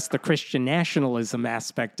only addressed the Christian nationalism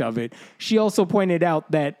aspect of it, she also pointed out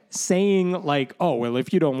that saying like, oh, well,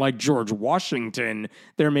 if you don't like George Washington,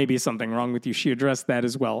 there may be something wrong with you. She addressed that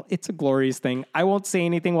as well. It's a glorious thing. I won't say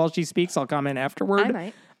anything while she speaks. I'll comment afterward. I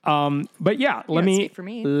might. But yeah, let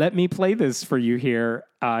me play this for you here.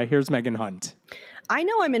 Here's Megan Hunt. I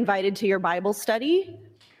know I'm invited to your Bible study.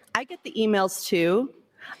 I get the emails too.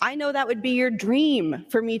 I know that would be your dream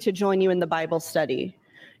for me to join you in the Bible study.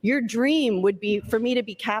 Your dream would be for me to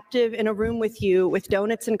be captive in a room with you with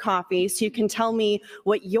donuts and coffee so you can tell me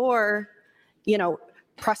what your,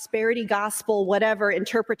 prosperity gospel, whatever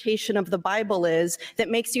interpretation of the Bible is that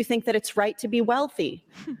makes you think that it's right to be wealthy.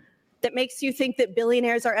 That makes you think that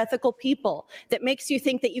billionaires are ethical people, that makes you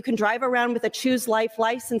think that you can drive around with a Choose Life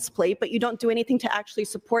license plate, but you don't do anything to actually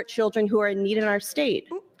support children who are in need in our state.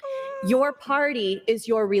 Your party is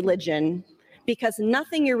your religion, because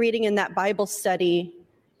nothing you're reading in that Bible study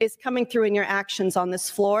is coming through in your actions on this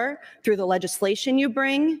floor, through the legislation you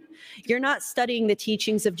bring. You're not studying the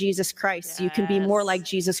teachings of Jesus Christ, so you can be more like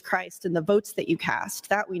Jesus Christ in the votes that you cast.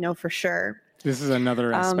 That we know for sure. This is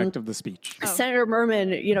another aspect of the speech. Senator Merman,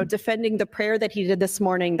 defending the prayer that he did this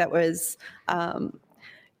morning that was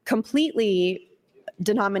completely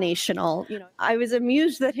denominational. I was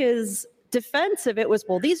amused that his defense of it was,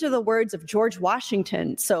 well, these are the words of George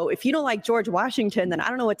Washington. So if you don't like George Washington, then I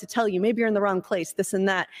don't know what to tell you. Maybe you're in the wrong place, this and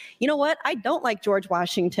that. You know what? I don't like George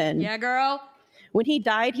Washington. Yeah, girl. When he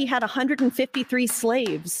died, he had 153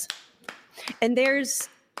 slaves. And there's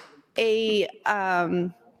a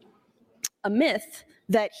myth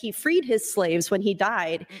that he freed his slaves when he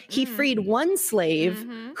died. He freed one slave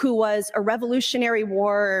who was a Revolutionary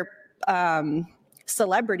War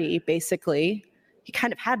celebrity, basically. He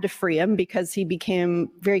kind of had to free him because he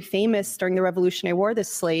became very famous during the Revolutionary War,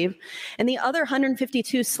 this slave. And the other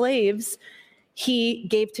 152 slaves he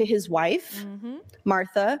gave to his wife,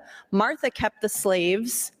 Martha. Martha kept the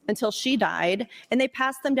slaves until she died, and they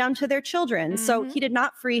passed them down to their children. So he did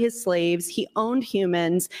not free his slaves. He owned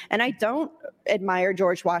humans. And I don't admire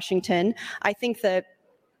George Washington. I think that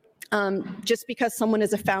just because someone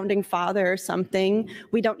is a founding father or something,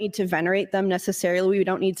 we don't need to venerate them necessarily. We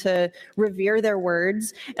don't need to revere their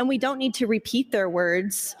words, and we don't need to repeat their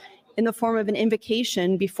words in the form of an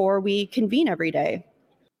invocation before we convene every day.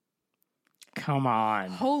 Come on.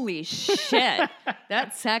 Holy shit.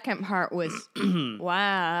 That second part was,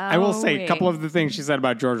 wow. I will say a couple of the things she said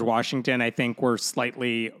about George Washington, I think were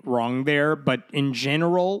slightly wrong there. But in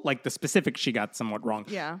general, like the specifics, she got somewhat wrong.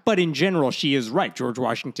 Yeah. But in general, she is right. George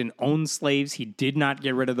Washington owned slaves. He did not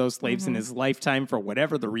get rid of those slaves in his lifetime for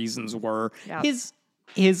whatever the reasons were. Yep.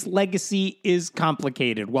 His legacy is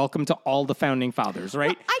complicated. Welcome to all the founding fathers, right?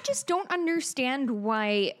 Well, I just don't understand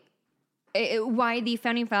why the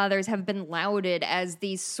founding fathers have been lauded as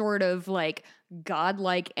these sort of like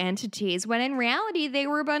godlike entities, when in reality they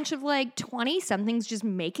were a bunch of like 20-somethings just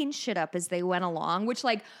making shit up as they went along, which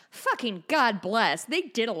like fucking God bless. They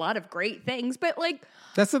did a lot of great things, but like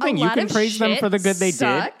that's the thing. You can praise them for the good they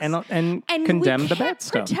did and condemn the bad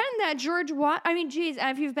stuff. Pretend that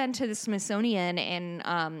if you've been to the Smithsonian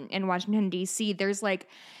in Washington D.C., there's like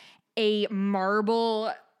a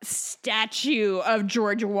marble statue of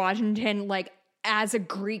George Washington like as a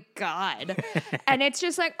Greek god. And it's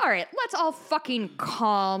just like, all right, let's all fucking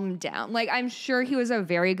calm down. Like, I'm sure he was a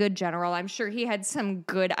very good general. I'm sure he had some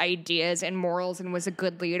good ideas and morals and was a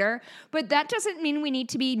good leader. But that doesn't mean we need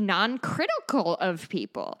to be non-critical of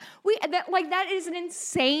people. That is an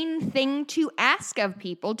insane thing to ask of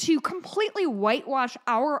people, to completely whitewash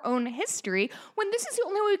our own history when this is the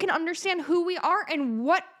only way we can understand who we are and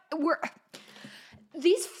what we're...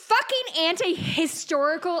 These fucking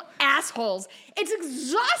anti-historical assholes. It's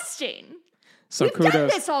exhausting. So We've done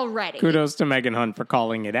this already. Kudos to Megan Hunt for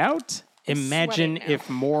calling it out. Imagine if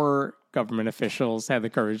more government officials had the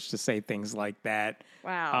courage to say things like that.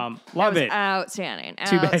 Wow. Love it. Outstanding.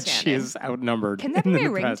 Too bad she is outnumbered. Can that be my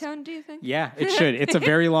ringtone, do you think? Yeah, it should. It's a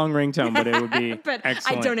very long ringtone, but it would be but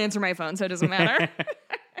excellent. I don't answer my phone, so it doesn't matter.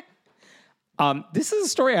 This is a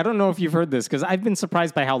story, I don't know if you've heard this, because I've been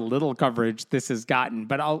surprised by how little coverage this has gotten,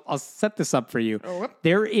 but I'll set this up for you.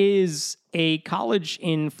 There is a college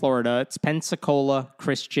in Florida. It's Pensacola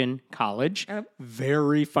Christian College.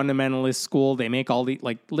 Very fundamentalist school. They make all the,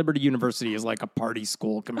 like, Liberty University is like a party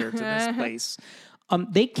school compared to this place.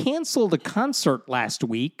 They canceled a concert last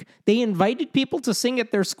week. They invited people to sing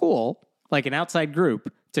at their school, like an outside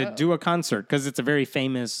group, to do a concert, because it's a very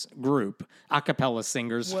famous group, a cappella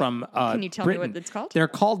singers from Can you tell Britain. me what it's called? They're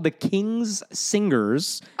called the King's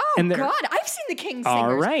Singers. Oh, God, I've seen the King's Singers.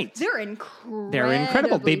 All right. They're incredible. They're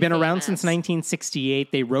incredible. They've been around since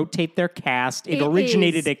 1968. They rotate their cast. It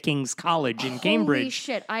originated at King's College in Cambridge. Holy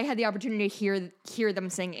shit. I had the opportunity to hear them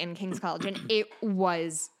sing in King's College, and it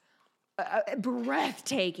was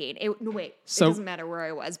breathtaking. It So- doesn't matter where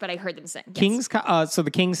I was, but I heard them sing. Yes. So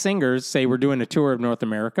the King's Singers say we're doing a tour of North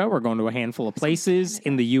America. We're going to a handful of places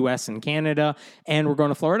in the U.S. and Canada, and we're going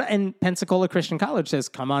to Florida. And Pensacola Christian College says,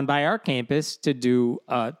 come on by our campus to do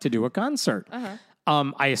a concert.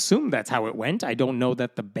 I assume that's how it went. I don't know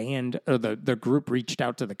that the band or the group reached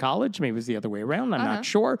out to the college. Maybe it was the other way around. I'm not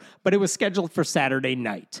sure. But it was scheduled for Saturday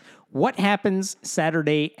night. What happens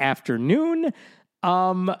Saturday afternoon?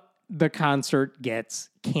 The concert gets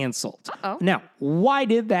canceled. Now, why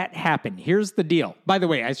did that happen? Here's the deal. By the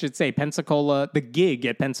way, I should say the gig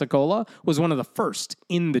at Pensacola was one of the first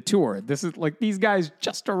in the tour. This is like these guys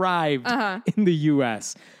just arrived in the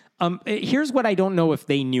U.S. Here's what I don't know if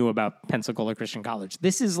they knew about Pensacola Christian College.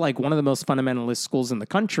 This is like one of the most fundamentalist schools in the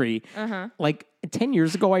country. Like 10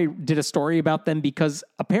 years ago, I did a story about them because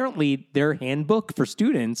apparently their handbook for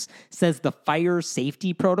students says the fire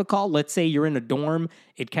safety protocol. Let's say you're in a dorm,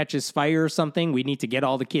 it catches fire or something. We need to get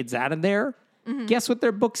all the kids out of there. Guess what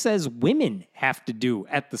their book says women have to do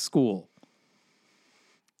at the school?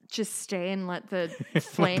 Just stay and let the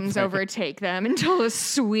flames overtake them until a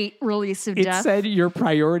sweet release of It death. said your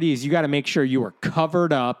priority is you got to make sure you are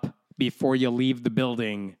covered up before you leave the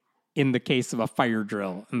building in the case of a fire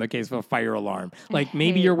drill, in the case of a fire alarm. Like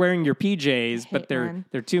maybe you're wearing your PJs, but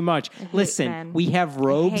they're too much. Listen, men. we have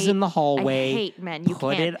robes in the hallway. I hate men. You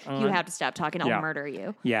Put can't. it on. You have to stop talking. I'll Yeah. murder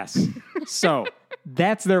you. Yes. So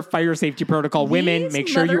that's their fire safety protocol. Women, These make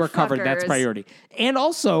sure you are covered. That's motherfuckers. priority. And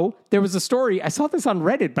also, there was a story. I saw this on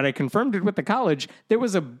Reddit, but I confirmed it with the college. There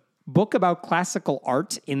was a book about classical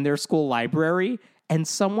art in their school library, and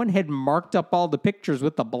someone had marked up all the pictures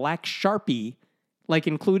with a black Sharpie, like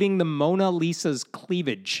including the Mona Lisa's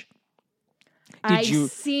cleavage. Did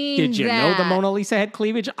you know the Mona Lisa had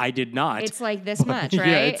cleavage? I did not. It's like this much, right?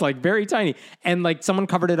 Yeah, it's like very tiny. And like someone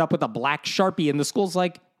covered it up with a black Sharpie, and the school's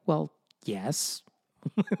like, well, yes.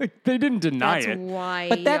 They didn't deny That's it. wild.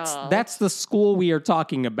 But that's the school we are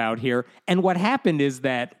talking about here. And what happened is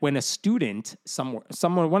that when a student,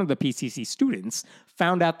 one of the PCC students,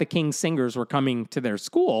 found out the King's Singers were coming to their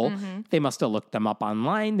school, they must have looked them up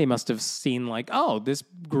online. They must have seen like, oh, this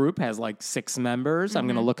group has like 6 members. I'm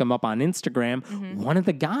going to look them up on Instagram. One of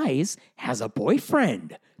the guys has a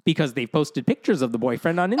boyfriend because they posted pictures of the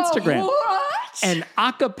boyfriend on Instagram. What? An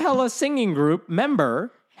a cappella singing group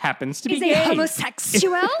member happens to be Is gay. a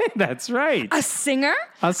homosexual? That's right. A singer?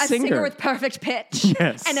 A singer. with perfect pitch?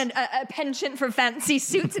 Yes. And a penchant for fancy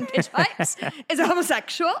suits and pitch pipes? Is a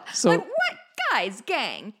homosexual? So- like, what? Guys,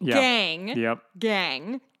 gang. Yep. Gang. Yep.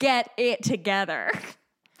 Gang. Get it together.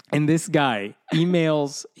 And this guy he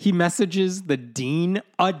messages the dean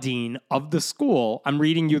of the school. I'm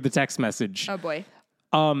reading you the text message. Oh, boy.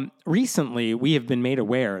 Recently, we have been made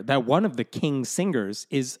aware that one of the King's Singers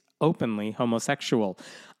is openly homosexual.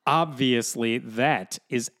 Obviously, that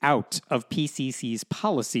is out of PCC's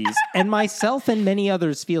policies, and myself and many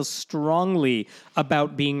others feel strongly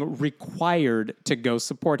about being required to go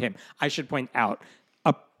support him. I should point out,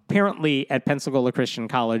 apparently at Pensacola Christian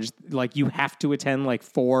College, like you have to attend like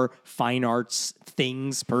 4 fine arts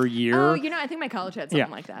things per year. Oh, I think my college had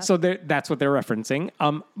something like that. So that's what they're referencing.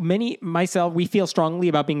 We feel strongly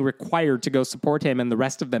about being required to go support him and the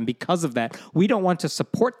rest of them because of that. We don't want to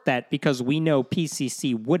support that because we know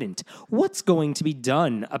PCC wouldn't. What's going to be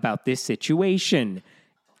done about this situation?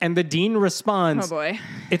 And the dean responds, Oh, boy.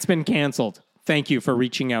 It's been canceled. Thank you for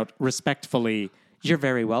reaching out respectfully. You're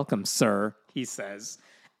very welcome, sir, he says.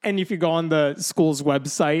 And if you go on the school's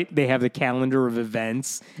website, they have the calendar of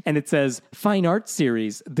events, and it says, Fine Arts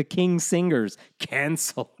Series, The King's Singers,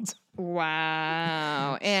 canceled.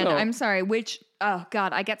 Wow. And So- I'm sorry, oh,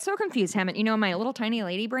 God, I get so confused, Hammond. My little tiny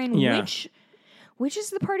lady brain, Yeah. which is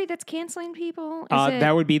the party that's canceling people? Is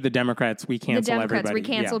That would be the Democrats. We the cancel Democrats. everybody.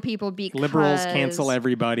 We cancel Yeah. people because... Liberals cancel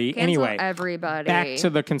everybody. Cancel Anyway, everybody. back to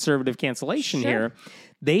the conservative cancellation here.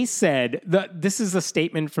 They said, this is a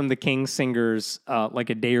statement from the King's Singers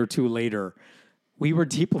like a day or two later. We were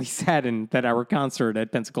deeply saddened that our concert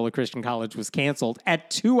at Pensacola Christian College was canceled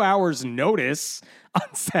at 2 hours' notice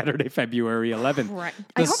on Saturday, February 11th. Right.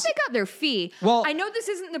 I hope they got their fee. Well- I know this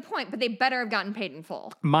isn't the point, but they better have gotten paid in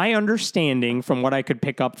full. My understanding from what I could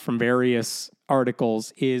pick up from various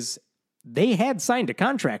articles is they had signed a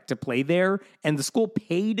contract to play there, and the school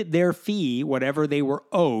paid their fee, whatever they were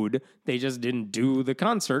owed. They just didn't do the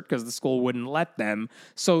concert because the school wouldn't let them.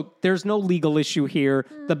 So there's no legal issue here.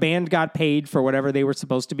 The band got paid for whatever they were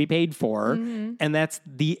supposed to be paid for, and that's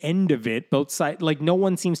the end of it. Both sides, like no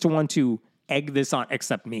one seems to want to egg this on,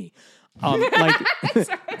 except me.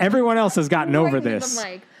 Everyone else has gotten over Right into this. the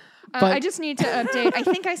mic. But- I just need to update. I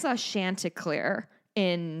think I saw Chanticleer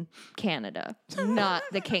in Canada, not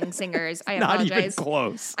the King Singers. I Not apologize. even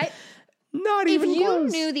close. Not If even you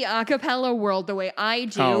close. knew the a cappella world the way I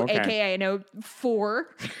do, aka I know 4,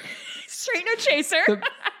 straight no chaser.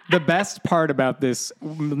 The best part about this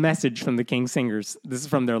message from the King Singers, this is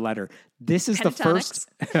from their letter. This is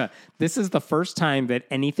this is the first time that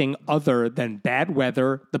anything other than bad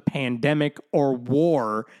weather, the pandemic, or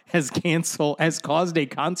war has caused a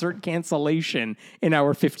concert cancellation in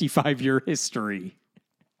our 55-year history.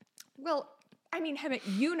 Well, I mean,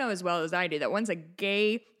 you know as well as I do that once a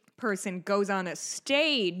gay person goes on a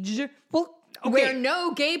stage, where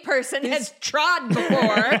no gay person has trod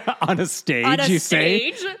before. On a stage, On a you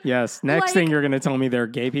stage? say? Yes. Next thing you're going to tell me there are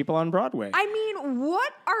gay people on Broadway. I mean,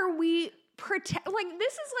 what are we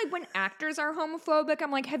this is like when actors are homophobic.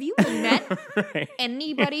 I'm like, have you met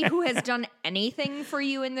anybody who has done anything for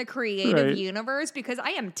you in the creative universe? Because I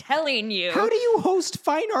am telling you. How do you host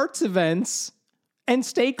fine arts events and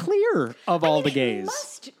stay clear of all the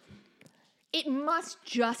gays? It must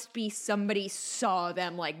just be somebody saw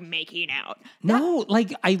them like making out. No,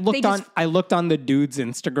 like I looked on the dude's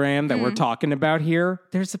Instagram that we're talking about here.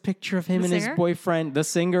 There's a picture of him and his boyfriend, the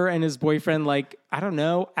singer and his boyfriend, like, I don't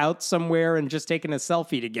know, out somewhere and just taking a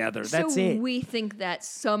selfie together. That's it. So we think that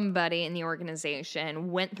somebody in the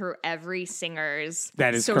organization went through every singer's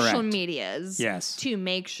social correct. medias to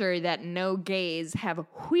make sure that no gays have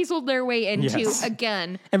weaseled their way into,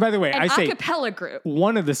 again, and by the way, an I say a cappella group.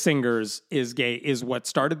 One of the singers is gay, is what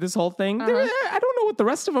started this whole thing. I don't know what the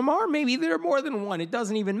rest of them are. Maybe there are more than one. It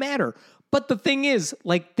doesn't even matter. But the thing is,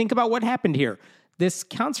 like, think about what happened here. This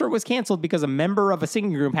concert was canceled because a member of a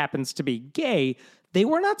singing group happens to be gay. They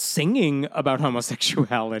were not singing about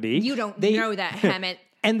homosexuality. You don't know that, Hammett.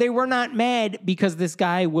 And they were not mad because this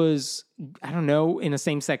guy was, I don't know, in a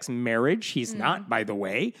same-sex marriage. He's not, by the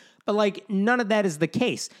way. But, like, none of that is the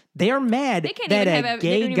case. They are mad that a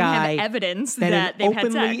gay guy... evidence that they've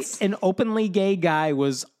had sex. An openly gay guy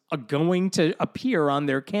was going to appear on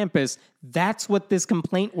their campus. That's what this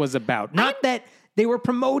complaint was about. Not that they were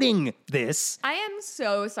promoting this. I am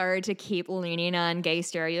so sorry to keep leaning on gay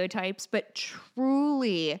stereotypes, but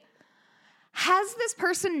truly, has this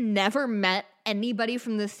person never met anybody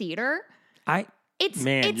from the theater?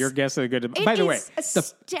 Your guess is good. By the way,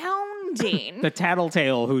 astounding. The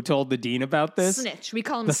tattletale who told the dean about this, Snitch. We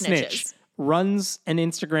call him the snitches. snitch, runs an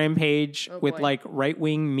Instagram page with like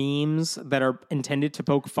right-wing memes that are intended to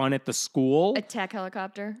poke fun at the school. Attack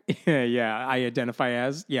helicopter. Yeah, I identify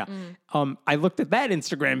as. Yeah. I looked at that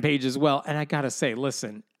Instagram page as well, and I gotta say,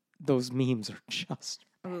 listen, those memes are just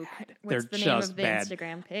bad. What's the name of the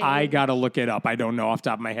Instagram page? I gotta look it up. I don't know off the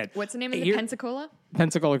top of my head. What's the name of the Pensacola?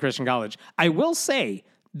 Pensacola Christian College. I will say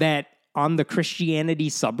that on the Christianity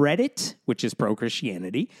subreddit, which is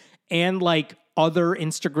pro-Christianity, and like other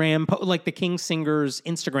Instagram, like the King Singers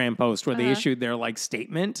Instagram post where they issued their like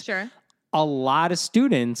statement. Sure. A lot of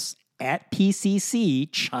students at PCC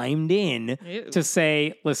chimed in to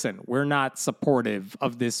say, listen, we're not supportive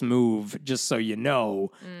of this move, just so you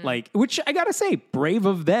know. Like, which I gotta say, brave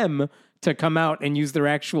of them to come out and use their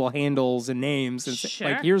actual handles and names. And say,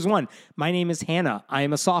 like, here's one. My name is Hannah. I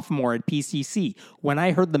am a sophomore at PCC. When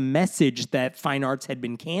I heard the message that fine arts had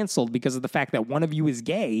been canceled because of the fact that one of you is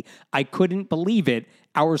gay, I couldn't believe it.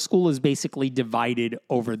 Our school is basically divided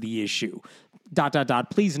over the issue. ...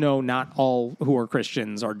 Please know not all who are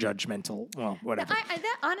Christians are judgmental. Well, whatever.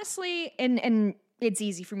 That honestly, and it's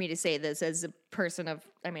easy for me to say this as a person of,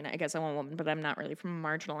 I mean, I guess I'm a woman, but I'm not really from a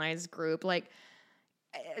marginalized group. Like,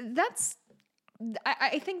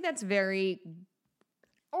 I think that's very...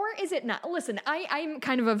 Or is it not? Listen, I'm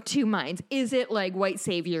kind of two minds. Is it like white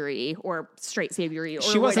saviory or straight saviory or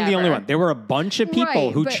She wasn't the only one. There were a bunch of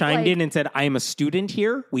people who chimed in and said, I am a student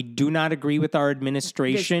here. We do not agree with our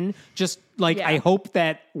administration. I hope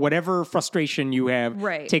that whatever frustration you have,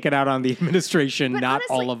 take it out on the administration, but not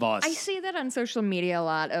honestly, all of us. I see that on social media a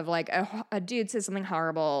lot of like a dude says something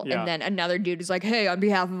horrible and then another dude is like, hey, on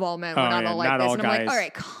behalf of all men, we're not all like this. And I'm like, all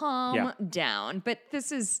right, calm down. But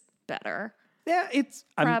this is better. Yeah, it's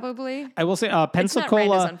probably. I will say, Pensacola. It's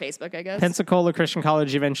not on Facebook, I guess. Pensacola Christian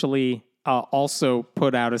College eventually also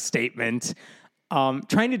put out a statement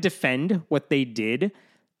trying to defend what they did.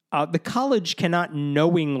 The college cannot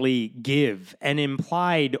knowingly give an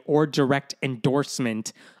implied or direct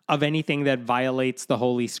endorsement of anything that violates the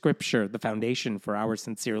Holy Scripture, the foundation for our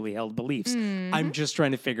sincerely held beliefs. I'm just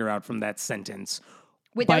trying to figure out from that sentence.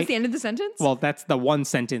 Wait, that was the end of the sentence? Well, that's the one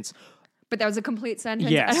sentence. But that was a complete sentence.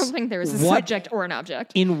 Yes. I don't think there was a subject or an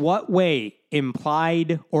object. In what way,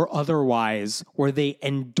 implied or otherwise, were they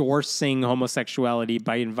endorsing homosexuality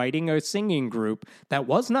by inviting a singing group that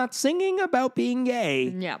was not singing about being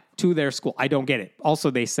gay to their school? I don't get it.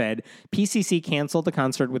 Also, they said PCC canceled the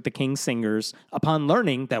concert with the King Singers upon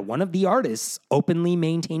learning that one of the artists openly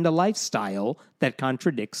maintained a lifestyle that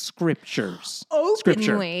contradicts scriptures.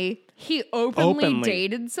 Openly? He openly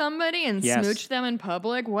dated somebody and smooched them in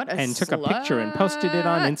public? What a And took a picture and posted it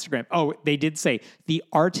on Instagram. Oh, they did say the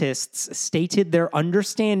artists stated their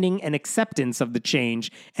understanding and acceptance of the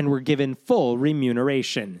change and were given full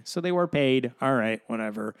remuneration. So they were paid. All right,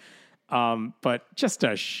 whatever. But just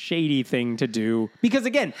a shady thing to do. Because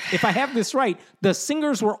again, if I have this right, the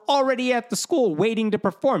singers were already at the school waiting to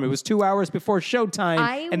perform. It was 2 hours before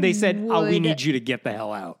showtime. And they said, we need you to get the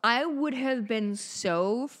hell out. I would have been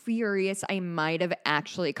so furious I might have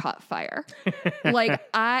actually caught fire.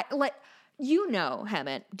 Hammett,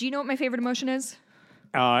 do you know what my favorite emotion is?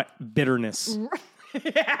 Bitterness.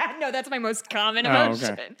 No, that's my most common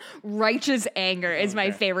emotion. Okay. Righteous anger is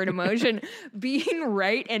my favorite emotion. Being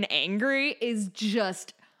right and angry is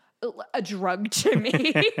just a drug to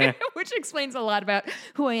me, which explains a lot about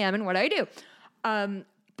who I am and what I do.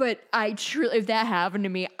 But I truly, if that happened to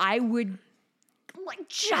me, I would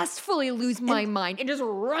just fully lose my mind and just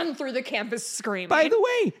run through the campus screaming. By the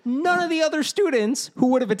way, none of the other students who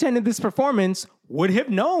would have attended this performance would have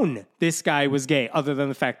known this guy was gay, other than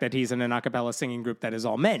the fact that he's in an a cappella singing group that is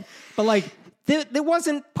all men. But it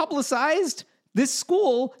wasn't publicized. This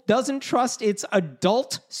school doesn't trust its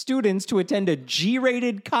adult students to attend a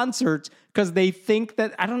G-rated concert because they think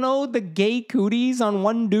that, I don't know, the gay cooties on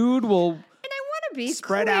one dude will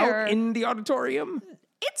spread out in the auditorium.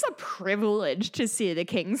 It's a privilege to see the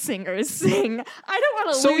King Singers sing. I don't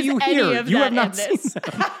want to lose any of that have not in this. Seen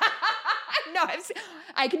them. No,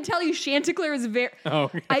 I can tell you Chanticleer is very... Oh,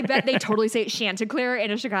 okay. I bet they totally say Chanticleer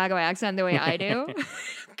in a Chicago accent the way I do.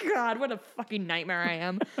 God, what a fucking nightmare I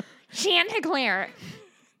am. Chanticleer.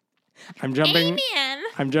 I'm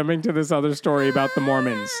jumping to this other story about the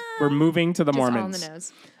Mormons. We're moving to the Mormons.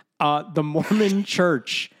 All in the nose. The Mormon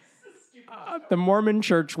Church... the Mormon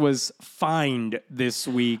Church was fined this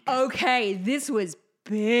week. Okay, this was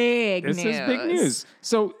big news. This is big news.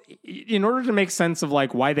 So in order to make sense of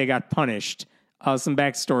why they got punished, some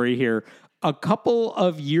backstory here. A couple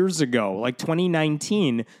of years ago,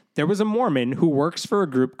 2019, there was a Mormon who works for a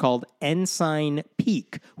group called Ensign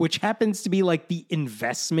Peak, which happens to be the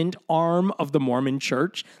investment arm of the Mormon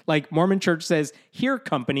Church. Mormon Church says, here,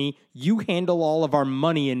 company, you handle all of our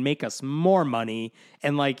money and make us more money.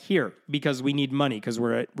 And here, because we need money because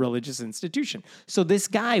we're a religious institution. So this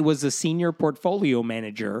guy was a senior portfolio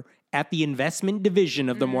manager at the investment division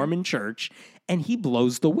of the Mormon Church, and he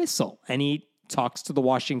blows the whistle. And he talks to the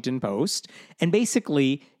Washington Post, and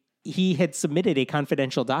basically he had submitted a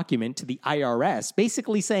confidential document to the IRS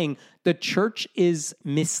basically saying the church is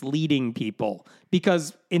misleading people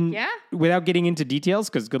because without getting into details,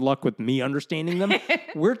 because good luck with me understanding them,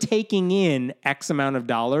 we're taking in X amount of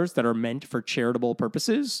dollars that are meant for charitable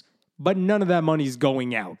purposes, but none of that money's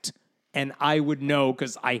going out. And I would know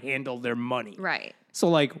because I handle their money. Right. So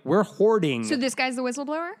we're hoarding. So this guy's the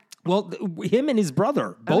whistleblower? Well, him and his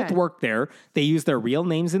brother both worked there. They used their real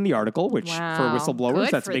names in the article, which for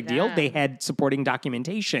whistleblowers, that's a big deal. They had supporting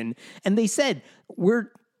documentation. And they said,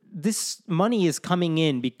 this money is coming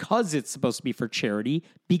in because it's supposed to be for charity,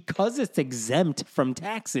 because it's exempt from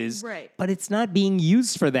taxes, but it's not being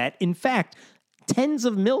used for that. In fact, tens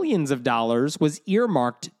of millions of dollars was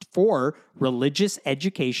earmarked for religious,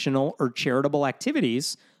 educational, or charitable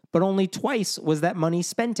activities, but only twice was that money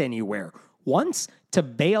spent anywhere. Once to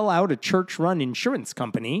bail out a church-run insurance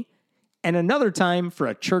company, and another time for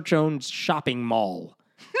a church-owned shopping mall.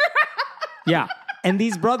 Yeah. And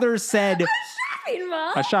these brothers said...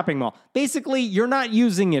 A shopping mall. Basically, you're not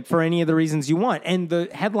using it for any of the reasons you want. And the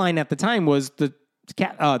headline at the time was the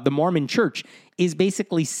Mormon Church is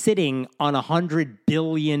basically sitting on $100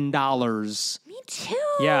 billion. Me too.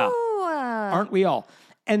 Yeah. Aren't we all?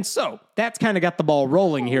 And so that's kind of got the ball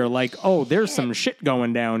rolling here. There's some shit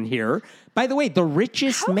going down here. By the way, the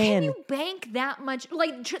richest man... How can you bank that much?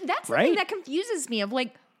 That's the thing that confuses me of why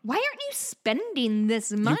aren't you spending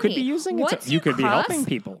this money? You could be using it. You could be helping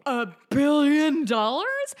people. $1 billion?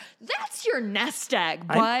 That's your nest egg,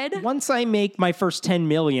 bud. Once I make my first 10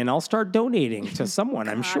 million, I'll start donating to someone,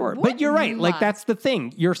 I'm sure. But you're right. That's the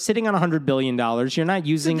thing. You're sitting on $100 billion. You're not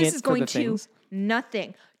using it for the things.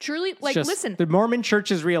 Nothing Truly, like, Just, listen. the Mormon Church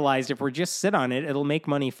has realized if we just sit on it, it'll make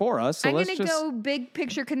money for us. So I'm let's going to just go big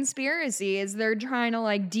picture conspiracy is they're trying to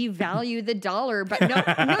like devalue the dollar, but no,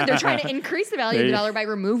 they're trying to increase the value of the dollar by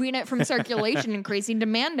removing it from circulation, increasing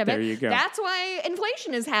demand of it. There you go. That's why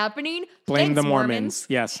inflation is happening. blame Thanks, the Mormons.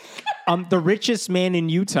 Yes. The richest man in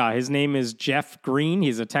Utah, his name is Jeff Green.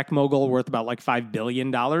 He's a tech mogul worth about like $5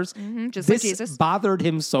 billion. Just This like Jesus. bothered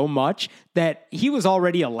him so much that he was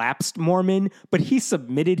already a lapsed Mormon, but he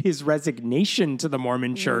submitted his resignation to the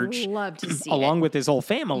Mormon Church Love to see along it. with his whole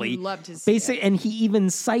family. Love to see it. And he even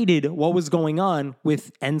cited what was going on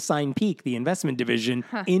with Ensign Peak, the investment division,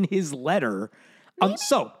 in his letter.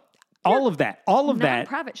 All of that.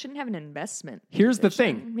 Nonprofit shouldn't have an investment. Here's the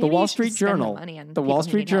division. thing. Maybe The you Wall should Street spend Journal, money on the Wall people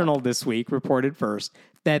Street needing help. Journal this week reported first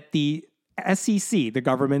that the SEC, the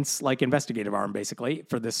government's like investigative arm basically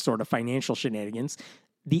for this sort of financial shenanigans,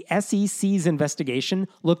 the SEC's investigation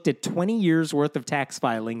looked at 20 years worth of tax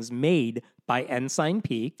filings made by Ensign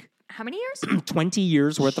Peak. How many years? 20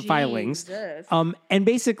 years worth of filings. Jesus. And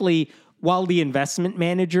basically, while the investment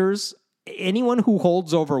managers, anyone who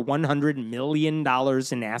holds over $100 million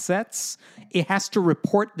in assets, it has to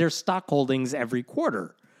report their stock holdings every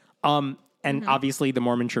quarter. And obviously, the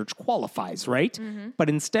Mormon Church qualifies, right? But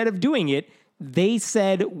instead of doing it, they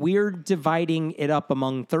said we're dividing it up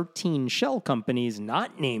among 13 shell companies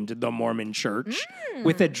not named the Mormon Church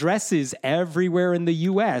with addresses everywhere in the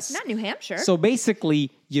U.S. Not New Hampshire. So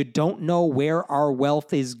basically, you don't know where our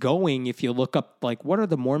wealth is going if you look up, like, what are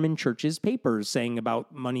the Mormon Church's papers saying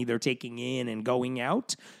about money they're taking in and going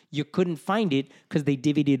out? You couldn't find it because they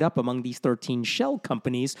divvied it up among these 13 shell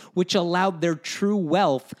companies, which allowed their true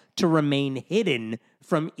wealth to remain hidden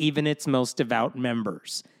from even its most devout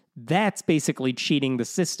members. That's basically cheating the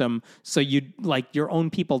system. So your own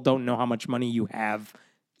people don't know how much money you have.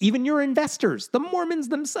 Even your investors, the Mormons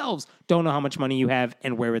themselves, don't know how much money you have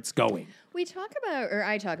and where it's going. I talk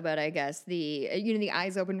about, I guess, the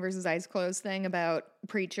eyes open versus eyes closed thing about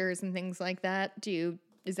preachers and things like that.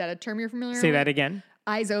 Is that a term you're familiar with? Say that again.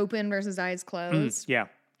 Eyes open versus eyes closed. Yeah.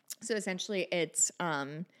 So essentially it's,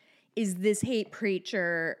 is this hate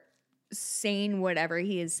preacher saying whatever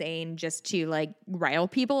he is saying just to like rile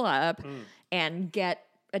people up and get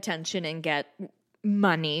attention and get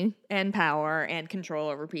money and power and control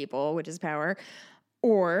over people, which is power?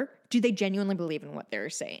 Or do they genuinely believe in what they're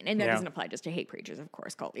saying? And that doesn't apply just to hate preachers, of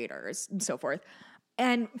course, cult leaders and so forth.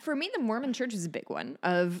 And for me, the Mormon Church is a big one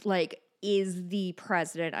of like, is the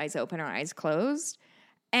president eyes open or eyes closed?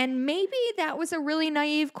 And maybe that was a really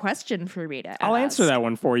naive question for me to ask. I'll answer that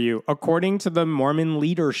one for you. According to the Mormon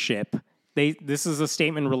leadership, this is a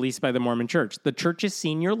statement released by the Mormon Church. The church's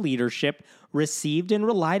senior leadership received and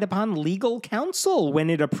relied upon legal counsel when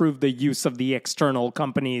it approved the use of the external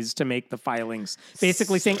companies to make the filings.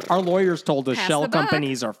 Basically saying our lawyers told us shell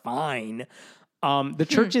companies are fine. The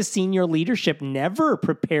church's senior leadership never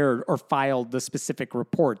prepared or filed the specific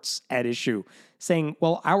reports at issue, saying,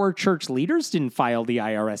 well, our church leaders didn't file the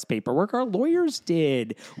IRS paperwork. Our lawyers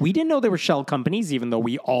did. We didn't know they were shell companies, even though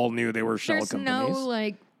we all knew they were shell companies. There's no,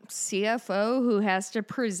 like, CFO who has to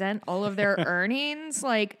present all of their earnings.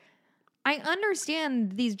 Like, I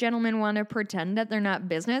understand these gentlemen want to pretend that they're not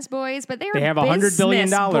business boys, but they have $100 billion.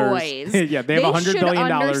 Boys. Yeah, they have $100 billion. They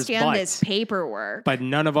should understand this paperwork. But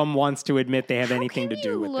none of them wants to admit they have anything to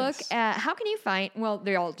do with this. How can you find? Well,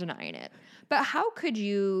 they're all denying it. But how could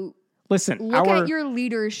you look at your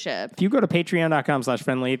leadership? If you go to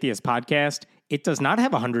patreon.com/friendlyatheist podcast, it does not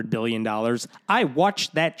have $100 billion. I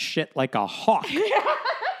watched that shit like a hawk.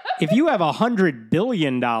 If you have $100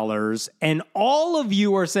 billion and all of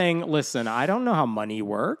you are saying, listen, I don't know how money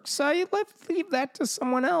works, leave that to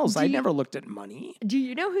someone else. I never looked at money. Do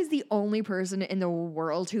you know who's the only person in the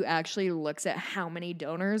world who actually looks at how many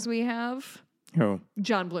donors we have? Who?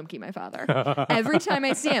 John Blumke, my father. Every time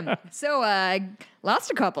I see him. So,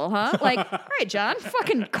 lost a couple, huh? Like, all right, John,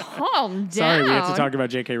 fucking calm down. Sorry, we have to talk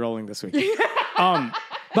about J.K. Rowling this week.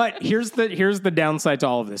 But here's the downside to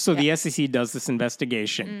all of this. So the SEC does this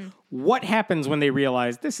investigation. What happens when they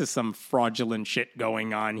realize this is some fraudulent shit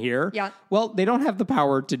going on here? Yeah. Well, they don't have the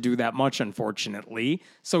power to do that much, unfortunately.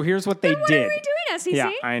 So here's what they did. What are we doing, SEC?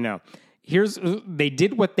 Yeah, I know. They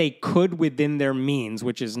did what they could within their means,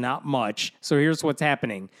 which is not much. So here's what's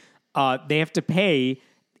happening. They have to pay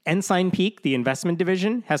Ensign Peak, the investment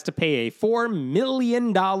division, has to pay a $4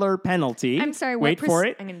 million penalty. I'm sorry, wait for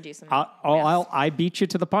it. I'm going to do some. I beat you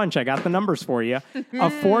to the punch. I got the numbers for you. A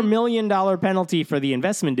 $4 million penalty for the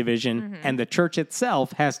investment division, and the church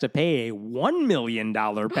itself has to pay a $1 million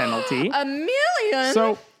penalty. $1 million? saying.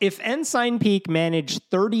 So if Ensign Peak managed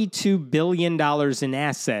 $32 billion in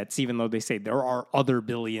assets, even though they say there are other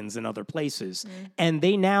billions in other places, and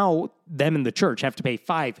they now, them and the church, have to pay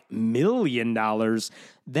 $5 million,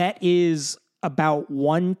 that is about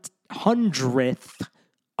 1/100th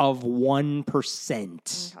of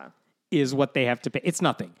 1%. Okay. Is what they have to pay. It's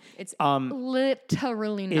nothing. It's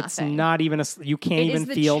literally nothing. It's not even you can't even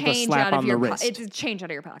feel the slap on the wrist. It's a change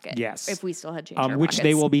out of your pocket. Yes. If we still had change in our which pockets.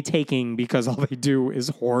 they will be taking because all they do is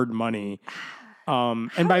hoard money.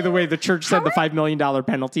 And by the way, the church said the $5 million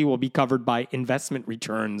penalty will be covered by investment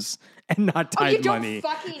returns and not tithe money. You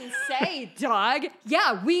don't fucking say, dog.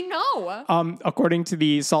 Yeah, we know. According to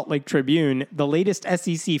the Salt Lake Tribune, the latest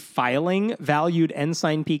SEC filing valued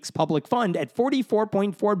Ensign Peak's public fund at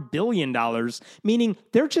 $44.4 billion, meaning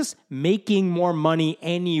they're just making more money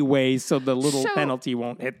anyway, so the little penalty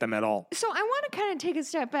won't hit them at all. So I want to kind of take a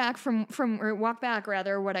step back or walk back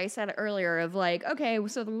rather, what I said earlier of like, okay,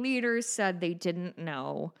 so the leaders said they didn't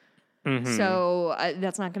know. So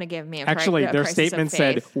that's not going to give me a Actually, their crisis statement of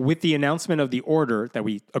said, faith. with the announcement of the order that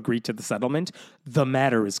we agreed to the settlement, the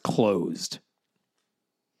matter is closed.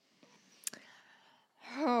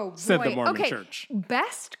 Oh, boy. Said the Mormon Church.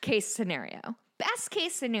 Best case scenario. Best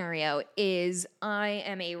case scenario is I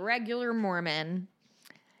am a regular Mormon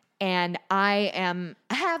and I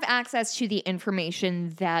have access to the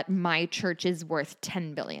information that my church is worth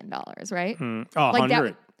 $10 billion, right? Oh, Like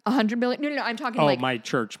 100. 100 billion? No. I'm talking like my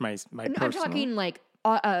church, my personal. I'm talking like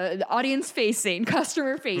audience facing,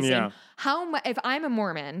 customer facing. Yeah. How much? If I'm a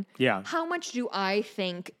Mormon, Yeah. how much do I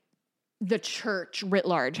think the church writ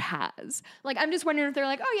large has? Like, I'm just wondering if they're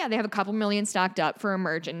like, oh yeah, they have a couple million stocked up for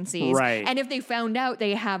emergencies, Right. And if they found out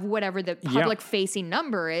they have whatever the public facing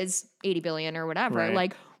number is, 80 billion or whatever, Right.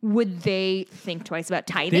 like, would they think twice about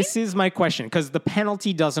tithing? This is my question, because the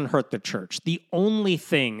penalty doesn't hurt the church. The only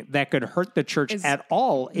thing that could hurt the church at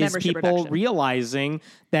all is membership people reduction. realizing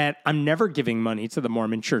that I'm never giving money to the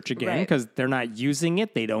Mormon church again Right. because they're not using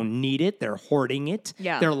it. They don't need it. They're hoarding it.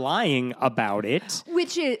 Yeah. They're lying about it.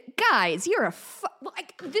 Which is, guys, you're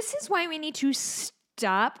like, this is why we need to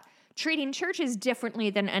stop treating churches differently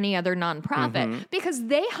than any other nonprofit because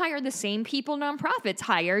they hire the same people nonprofits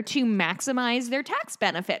hire to maximize their tax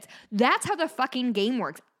benefits. That's how the fucking game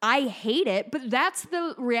works. I hate it, but that's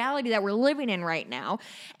the reality that we're living in right now.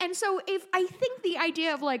 And so if I think the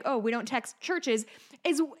idea of like, oh, we don't tax churches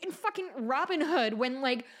is in fucking Robin Hood when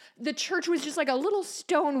like the church was just like a little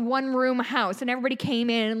stone one-room house and everybody came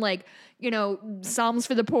in and like, you know, Psalms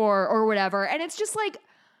for the poor or whatever. And it's just like,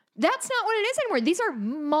 that's not what it is anymore. These are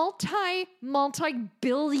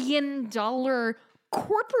multi-billion-dollar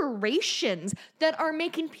corporations that are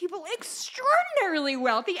making people extraordinarily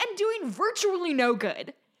wealthy and doing virtually no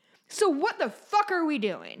good. So what the fuck are we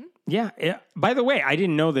doing? Yeah. By the way, I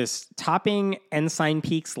didn't know this. Topping Ensign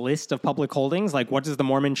Peak's list of public holdings, like what does the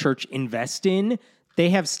Mormon Church invest in? They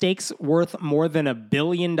have stakes worth more than $1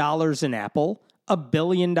 billion in Apple, $1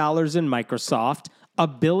 billion in Microsoft,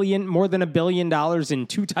 more than $1 billion in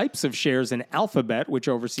two types of shares in Alphabet, which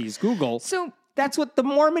oversees Google. So that's what the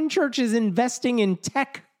Mormon Church is investing in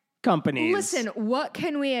tech companies. listen, what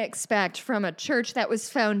can we expect from a church that was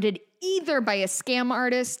founded either by a scam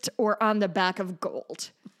artist or on the back of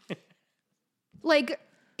gold? Like,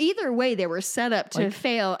 either way, they were set up to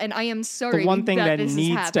fail, and I am sorry. The one thing that this is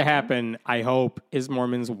needs to happening. happen, I hope, is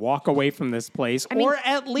Mormons walk away from this place, I mean, or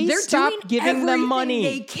at least they're stop doing giving them everything money.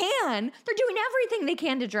 They can. They're doing everything they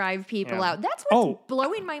can to drive people Yeah. out. That's what's Oh.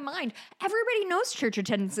 blowing my mind. Everybody knows church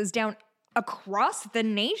attendance is down across the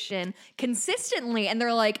nation consistently, and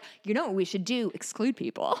they're like, you know what we should do? Exclude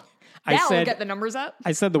people. That'll get the numbers up.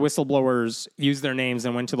 I said the whistleblowers used their names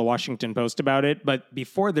and went to the Washington Post about it, but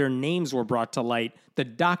before their names were brought to light, the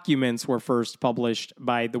documents were first published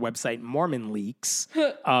by the website Mormon Leaks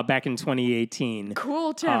back in 2018.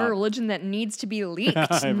 Cool to have a religion that needs to be leaked.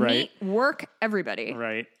 Right. Neat work, everybody.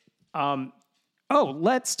 Right.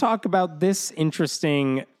 Let's talk about this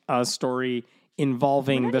interesting story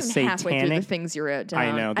involving We're the not even halfway through the satanic. things you wrote down.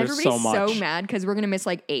 I know, there's Everybody's so much. so mad because we're going to miss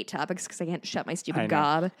like 8 topics because I can't shut my I stupid know.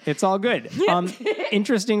 gob. It's all good.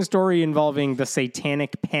 Interesting story involving the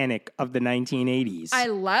satanic panic of the 1980s. I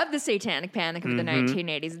love the satanic panic of the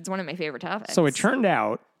 1980s. It's one of my favorite topics. So it turned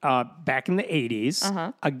out back in the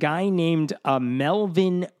 80s, a guy named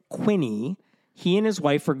Melvin Quinney, he and his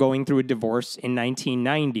wife were going through a divorce in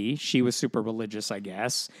 1990. She was super religious, I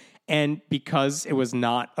guess. And because it was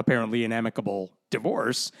not apparently an amicable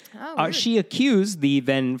divorce, she accused the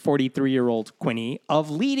then 43-year-old Quinney of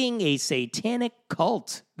leading a satanic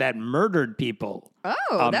cult that murdered people.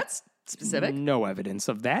 Oh, that's specific. No evidence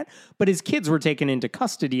of that. But his kids were taken into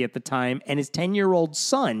custody at the time, and his 10-year-old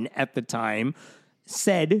son at the time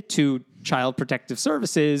said to Child Protective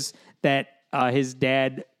Services that his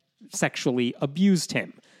dad sexually abused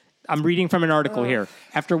him. I'm reading from an article here.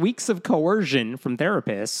 After weeks of coercion from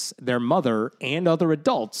therapists, their mother, and other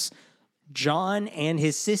adults, John and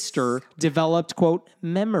his sister developed, quote,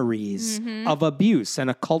 memories of abuse and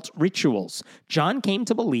occult rituals. John came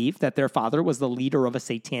to believe that their father was the leader of a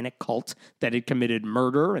satanic cult that had committed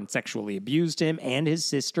murder and sexually abused him and his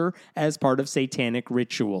sister as part of satanic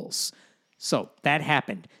rituals. So that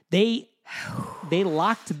happened. They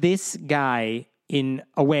locked this guy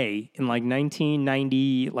away in like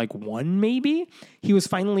 1991, maybe. He was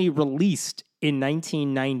finally released in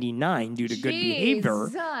 1999 due to good behavior.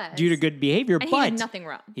 And But he did nothing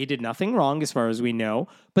wrong. He did nothing wrong as far as we know.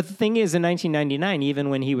 But the thing is, in 1999, even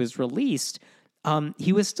when he was released,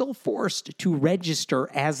 he was still forced to register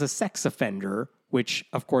as a sex offender, which,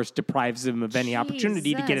 of course, deprives him of any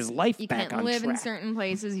opportunity to get his life back on track. You can't live in certain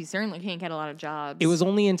places. You certainly can't get a lot of jobs. It was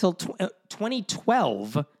only until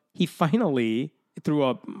 2012 he finally, through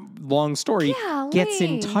a long story, gets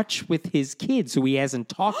in touch with his kids, who he hasn't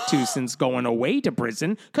talked to since going away to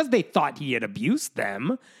prison because they thought he had abused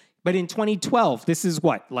them. But in 2012, this is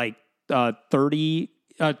what, like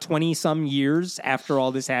 20-some years after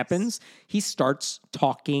all this happens, he starts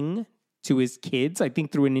talking to his kids, I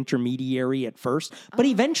think through an intermediary at first. But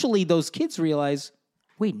eventually those kids realize,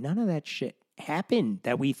 wait, none of that shit happened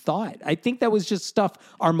that we thought. I think that was just stuff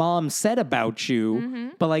our mom said about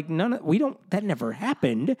you, but like that never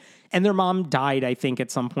happened. And their mom died, I think,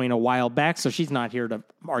 at some point a while back, so she's not here to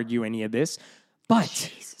argue any of this.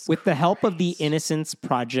 But with the help of the Innocence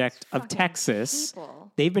Project of Texas,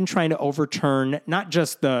 they've been trying to overturn not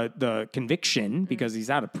just the conviction because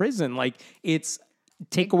he's out of prison, like it's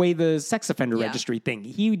take away the sex offender registry thing.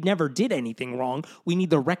 He never did anything wrong. We need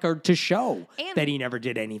the record to show that he never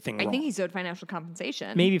did anything wrong. I think he's owed financial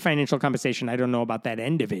compensation. Maybe financial compensation. I don't know about that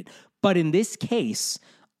end of it. But in this case,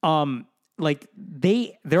 like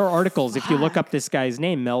there are articles, if you look up this guy's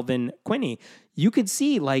name, Melvin Quinney, you could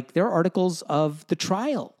see like there are articles of the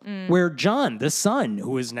trial where John, the son,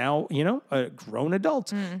 who is now, a grown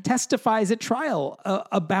adult, testifies at trial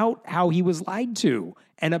about how he was lied to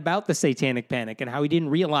and about the satanic panic and how he didn't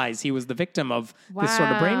realize he was the victim of this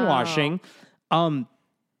sort of brainwashing.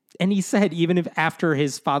 And he said, even if after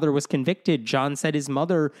his father was convicted, John said his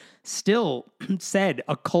mother still said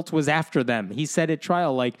a cult was after them. He said at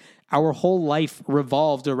trial, like, our whole life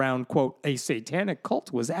revolved around, quote, a satanic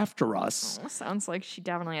cult was after us. Oh, sounds like she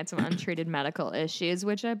definitely had some untreated medical issues,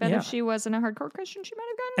 which I bet if she wasn't a hardcore Christian, she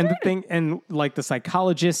might have gotten And the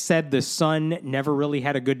psychologist said the son never really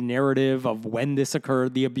had a good narrative of when this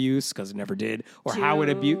occurred, the abuse, because it never did, or how it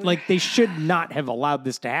abused. Like, they should not have allowed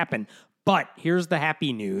this to happen. But here's the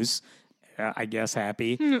happy news, I guess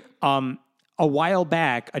happy. A while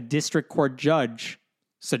back, a district court judge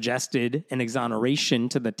suggested an exoneration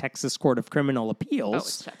to the Texas Court of Criminal Appeals. Oh,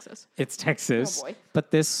 it's Texas. It's Texas. Oh, boy.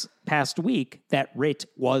 But this past week, that writ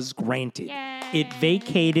was granted. Yay. It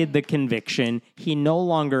vacated the conviction. He no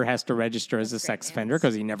longer has to register as a sex offender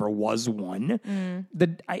because he never was one.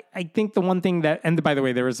 I think the one thing that, and by the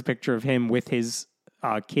way, there was a picture of him with his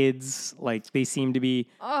kids, like they seem to be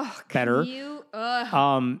better.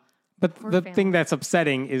 But the thing that's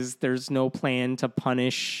upsetting is there's no plan to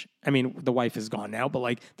punish. I mean, the wife is gone now, but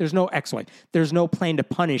like there's no ex-wife. There's no plan to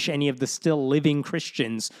punish any of the still living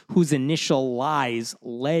Christians whose initial lies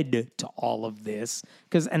led to all of this.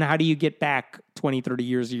 And how do you get back 20, 30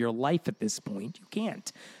 years of your life at this point? You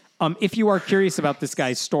can't. If you are curious about this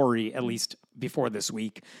guy's story, at least before this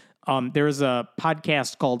week, there is a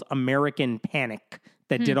podcast called American Panic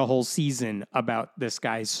that did a whole season about this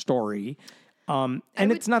guy's story. And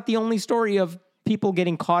it's not the only story of people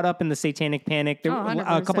getting caught up in the satanic panic. There,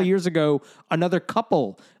 a couple years ago, another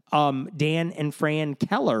couple, Dan and Fran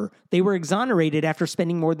Keller, they were exonerated after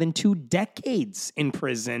spending more than 2 decades in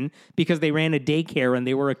prison because they ran a daycare and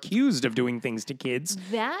they were accused of doing things to kids.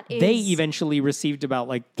 They eventually received about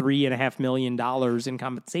like $3.5 million in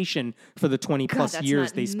compensation for the 20 plus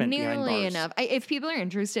years they spent behind bars. Nearly enough. If people are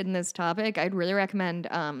interested in this topic, I'd really recommend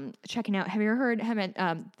checking out. Have you ever heard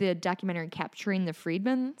the documentary Capturing the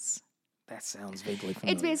Freedmans? That sounds vaguely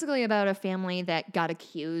familiar. It's basically about a family that got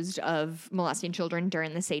accused of molesting children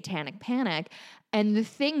during the Satanic Panic. And the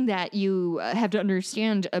thing that you have to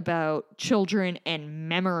understand about children and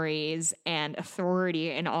memories and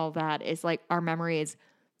authority and all that is like our memory is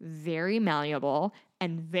very malleable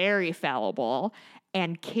and very fallible.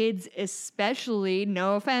 And kids especially,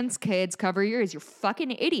 no offense, kids, cover your ears, you're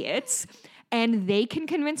fucking idiots. And they can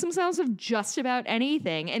convince themselves of just about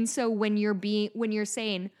anything. And so when you're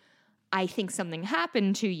saying, I think something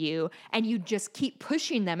happened to you, and you just keep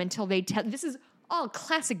pushing them until they tell. This is all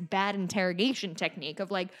classic bad interrogation technique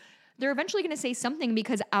of like, they're eventually going to say something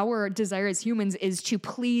because our desire as humans is to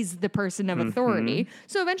please the person of authority.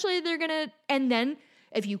 So eventually they're going to, and then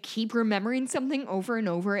if you keep remembering something over and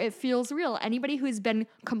over, it feels real. Anybody who's been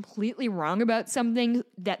completely wrong about something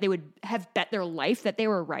that they would have bet their life that they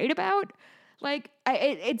were right about, like,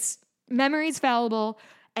 it's memory's fallible,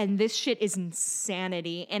 and this shit is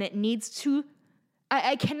insanity, and it needs to,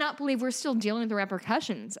 I cannot believe we're still dealing with the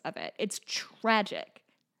repercussions of it. It's tragic.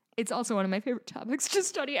 It's also one of my favorite topics to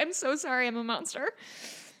study. I'm so sorry, I'm a monster.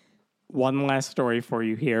 One last story for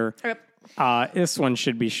you here. Okay. This one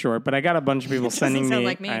should be short, but I got a bunch of people sending me.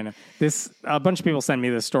 Like me. I know a bunch of people sent me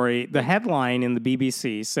this story. The headline in the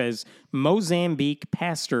BBC says Mozambique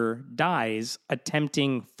pastor dies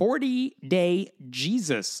attempting 40-day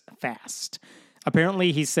Jesus fast.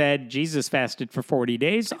 Apparently, he said Jesus fasted for 40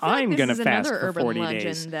 days. I'm going to fast for 40 days.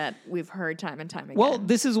 This is another urban legend that we've heard time and time again. Well,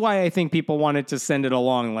 this is why I think people wanted to send it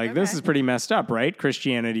along. Like, this is pretty messed up, right?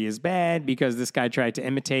 Christianity is bad because this guy tried to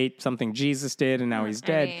imitate something Jesus did, and now he's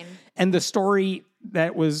dead. And the story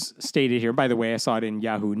that was stated here, by the way, I saw it in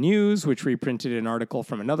Yahoo News, which reprinted an article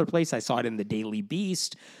from another place. I saw it in the Daily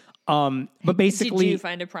Beast. But basically, did you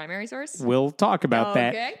find a primary source? We'll talk about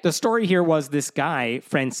that. The story here was this guy,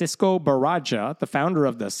 Francisco Baraja, the founder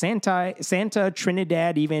of the Santa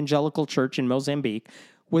Trinidad Evangelical Church in Mozambique,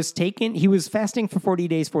 he was fasting for 40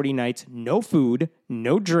 days, 40 nights, no food,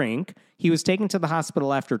 no drink. He was taken to the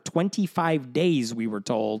hospital after 25 days, we were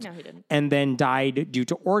told. No, he didn't. And then died due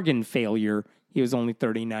to organ failure. He was only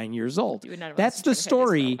 39 years old. That's the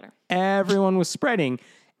story everyone was spreading.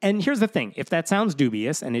 And here's the thing. If that sounds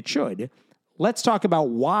dubious, and it should, let's talk about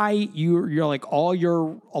why you're like all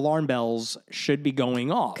your alarm bells should be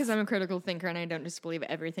going off. Because I'm a critical thinker and I don't just believe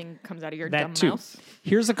everything comes out of your that dumb mouth.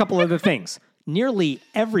 Here's a couple of the things. Nearly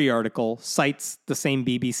every article cites the same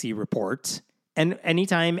BBC report. And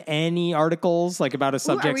anytime any articles like about a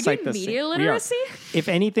subject cite the same. Media literacy? If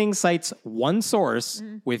anything cites one source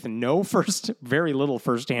with very little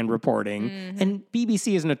firsthand reporting, and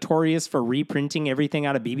BBC is notorious for reprinting everything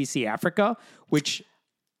out of BBC Africa, which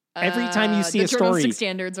every time you see a story, journalistic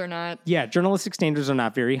standards are not. Yeah, journalistic standards are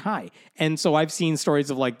not very high. And so I've seen stories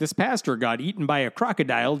of like this pastor got eaten by a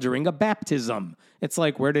crocodile during a baptism. It's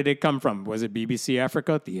like, where did it come from? Was it BBC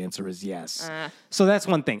Africa? The answer is yes. So that's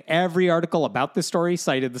one thing. Every article about this story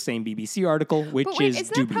cited the same BBC article, which is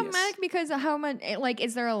that dubious. problematic because of how much, like,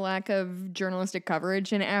 is there a lack of journalistic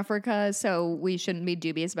coverage in Africa? So we shouldn't be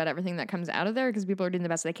dubious about everything that comes out of there because people are doing the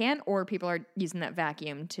best they can, or people are using that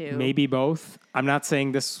vacuum to. Maybe both. I'm not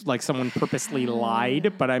saying this like someone purposely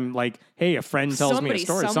lied, but I'm like, hey, a friend tells me a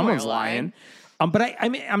story. Someone's lying. But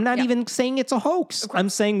I'm not even saying it's a hoax. I'm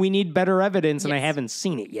saying we need better evidence, and I haven't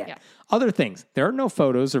seen it yet. Yeah. Other things, there are no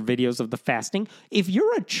photos or videos of the fasting. If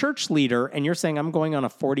you're a church leader and you're saying, I'm going on a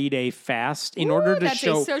 40-day fast in order to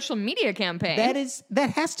show... That's a social media campaign. That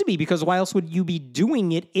has to be, because why else would you be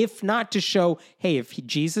doing it if not to show, hey, if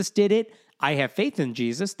Jesus did it, I have faith in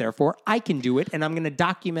Jesus, therefore I can do it, and I'm going to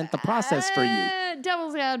document the process for you.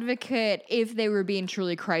 Devil's advocate, if they were being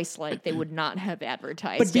truly Christ-like, they would not have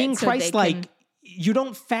advertised But being Christ-like... You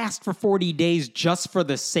don't fast for 40 days just for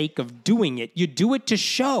the sake of doing it. You do it to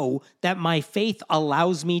show that my faith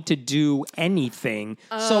allows me to do anything.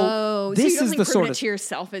 So this is the sort of to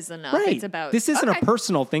yourself is enough. Right. It's about this isn't a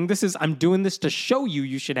personal thing. This is I'm doing this to show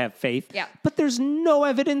you should have faith. Yeah. But there's no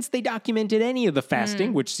evidence they documented any of the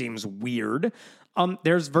fasting, which seems weird.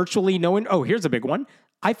 There's virtually no. Here's a big one.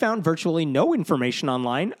 I found virtually no information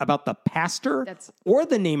online about the pastor or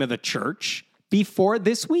the name of the church before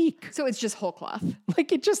this week. So it's just whole cloth.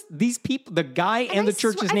 Like these people, the guy and the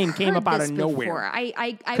church's name came up out of nowhere.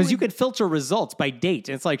 Because you could filter results by date.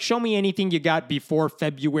 It's like, show me anything you got before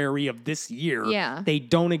February of this year. Yeah. They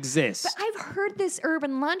don't exist. But I've heard this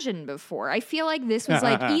urban legend before. I feel like this was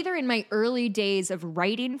like either in my early days of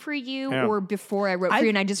writing for you or before I wrote for you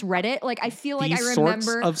and I just read it. Like, I feel like I remember. These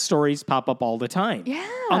sorts of stories pop up all the time.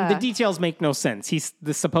 Yeah. The details make no sense.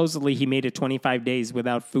 Supposedly he made it 25 days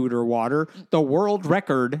without food or water. The world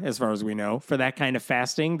record, as far as we know, for that kind of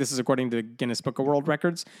fasting, this is according to the Guinness Book of World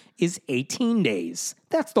Records, is 18 days.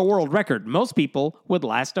 That's the world record. Most people would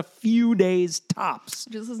last a few days tops.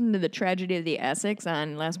 Just listen to the tragedy of the Essex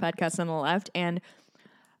on last podcast on the left, and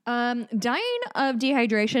dying of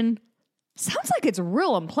dehydration sounds like it's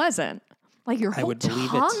real unpleasant. Like your whole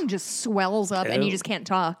tongue just swells up and you just can't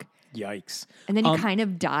talk. Yikes. And then you kind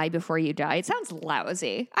of die before you die. It sounds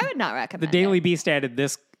lousy. I would not recommend The Daily Beast added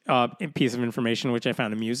this piece of information, which I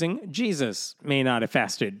found amusing. Jesus may not have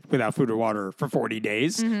fasted without food or water for 40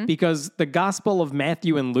 days because the Gospel of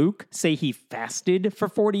Matthew and Luke say he fasted for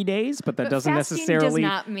 40 days, but that doesn't necessarily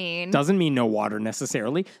doesn't mean no water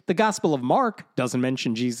necessarily. The Gospel of Mark doesn't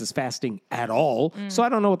mention Jesus fasting at all, so I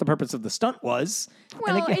don't know what the purpose of the stunt was.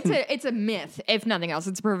 Well, it's a myth, if nothing else.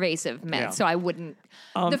 It's a pervasive myth, so I wouldn't.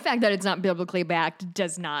 The fact that it's not biblically backed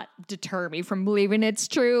does not deter me from believing it's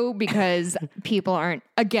true because people aren't,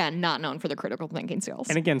 again, not known for their critical thinking skills.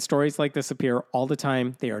 And again, stories like this appear all the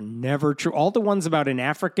time. They are never true. All the ones about an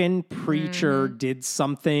African preacher did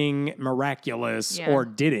something miraculous or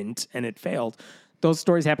didn't, and it failed. Those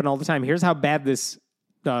stories happen all the time. Here's how bad this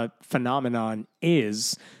phenomenon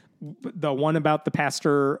is. The one about the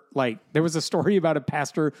pastor, there was a story about a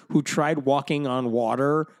pastor who tried walking on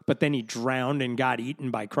water, but then he drowned and got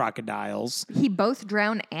eaten by crocodiles. He both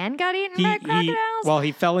drowned and got eaten by crocodiles?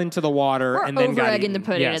 He fell into the water and then got eaten. Over-egging the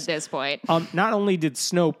pudding at this point. Not only did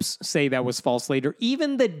Snopes say that was false later,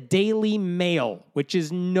 even the Daily Mail, which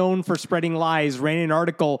is known for spreading lies, ran an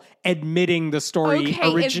article admitting the story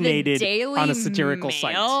originated on a satirical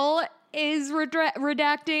site. Is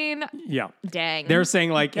redacting. Yeah. Dang. They're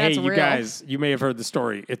saying hey, you guys, you may have heard the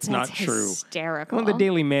story. It's not true. Hysterical. Well, the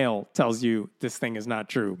Daily Mail tells you this thing is not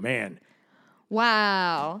true. Man.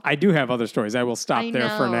 Wow. I do have other stories. I will stop there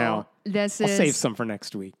for now. I'll save some for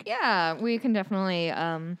next week. Yeah, we can definitely.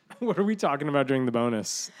 What are we talking about during the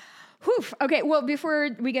bonus? Whew. Okay, well, before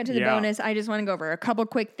we get to the bonus, I just want to go over a couple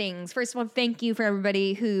quick things. First of all, thank you for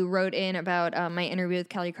everybody who wrote in about my interview with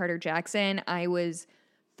Kelly Carter Jackson. I was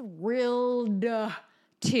thrilled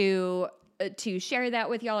to share that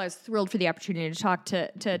with y'all. I was thrilled for the opportunity to talk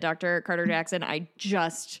to Dr. Carter Jackson. I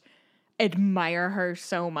just admire her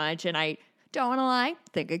so much, and I don't want to lie, I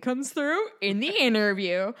think it comes through in the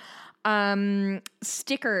interview.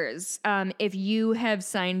 Stickers. If you have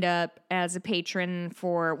signed up as a patron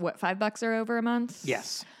for $5 or over a month?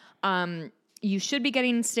 Yes. You should be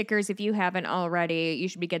getting stickers. If you haven't already, you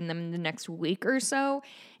should be getting them in the next week or so.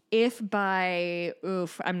 If by,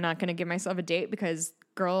 I'm not going to give myself a date because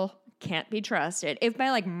girl can't be trusted. If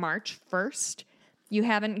by March 1st, you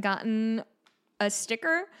haven't gotten a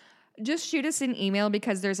sticker, just shoot us an email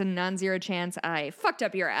because there's a non-zero chance I fucked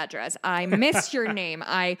up your address. I missed your name.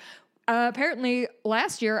 Apparently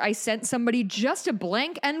last year I sent somebody just a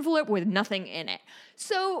blank envelope with nothing in it.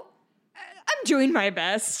 So I'm doing my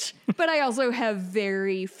best, but I also have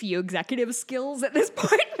very few executive skills at this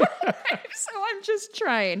point in my life, so I'm just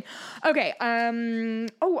trying. Okay.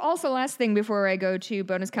 Also, last thing before I go to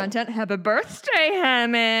bonus content. Happy birthday,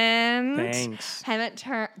 Hammond. Thanks. Hammond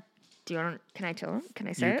can I tell him? Can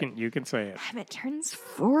I say it? You can say it. Hammond turns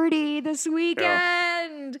 40 this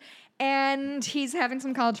weekend. And he's having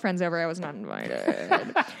some college friends over. I was not invited.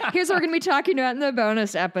 Here's what we're going to be talking about in the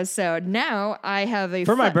bonus episode. Now, I have a...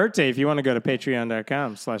 For my birthday, if you want to go to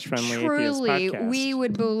patreon.com/friendlyatheist-podcast. We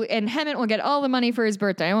would believe... And Hemmett will get all the money for his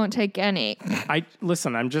birthday. I won't take any.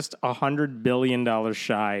 Listen, I'm just $100 billion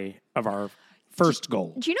shy of our first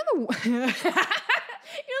goal. Do you know the...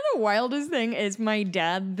 the wildest thing is my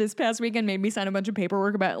dad this past weekend made me sign a bunch of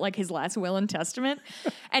paperwork about his last will and testament.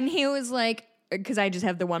 And he was like... Because I just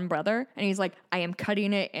have the one brother. And he's like, I am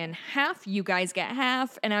cutting it in half. You guys get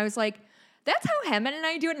half. And I was like, that's how Hammond and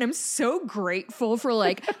I do it. And I'm so grateful for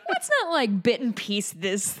let's not bit and piece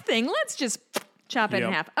this thing. Let's just chop it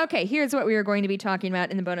in half. Okay, here's what we are going to be talking about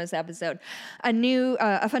in the bonus episode.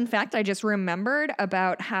 A fun fact I just remembered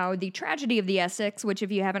about how the tragedy of the Essex, which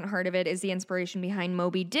if you haven't heard of it, is the inspiration behind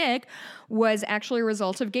Moby Dick, was actually a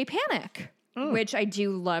result of gay panic, which I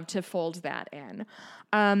do love to fold that in.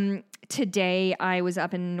 Today, I was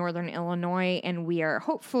up in northern Illinois, and we are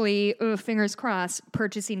hopefully, fingers crossed,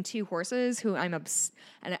 purchasing 2 horses who I'm obsessed.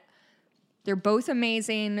 And they're both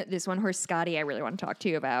amazing. This one horse, Scotty, I really want to talk to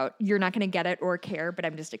you about. You're not going to get it or care, but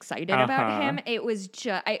I'm just excited about him. It was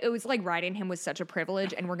like riding him was such a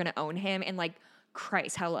privilege, and we're going to own him. And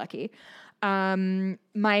Christ, how lucky.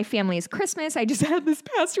 My family's Christmas I just had this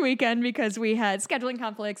past weekend because we had scheduling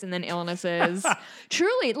conflicts and then illnesses.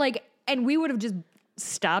 Truly, and we would have just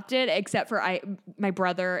stopped it except for my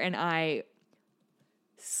brother and I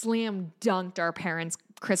slam dunked our parents'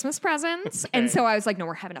 Christmas presents. Okay. And so I was like, no,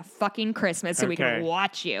 we're having a fucking Christmas so we can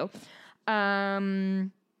watch you.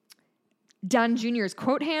 Don Jr.'s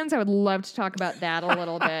quote hands. I would love to talk about that a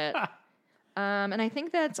little bit. And I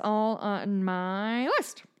think that's all on my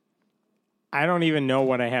list. I don't even know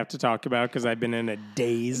what I have to talk about because I've been in a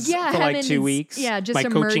daze for 2 weeks. Yeah, just my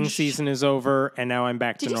coaching season is over, and now I'm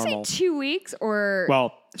back to normal. Did you say 2 weeks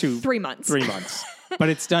or 3 months? 3 months. But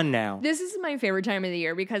it's done now. This is my favorite time of the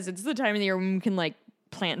year because it's the time of the year when we can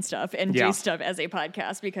plan stuff and do stuff as a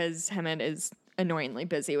podcast because Hammond is annoyingly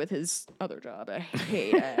busy with his other job. I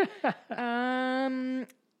hate it.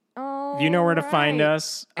 You know where to find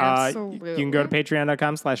us. Absolutely. You can go to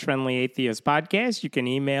patreon.com/friendlyatheistpodcast. You can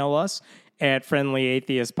email us at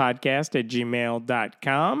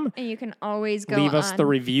friendlyatheistpodcast@gmail.com. And you can always go leave us the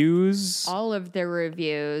reviews. All of the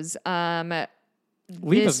reviews. Leave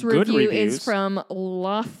us good review reviews. Is from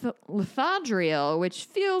Lithadriel, which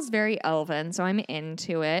feels very elven, so I'm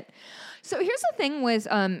into it. So here's the thing with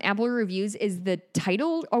Apple reviews is the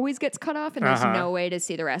title always gets cut off and there's no way to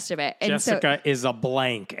see the rest of it. And Jessica is a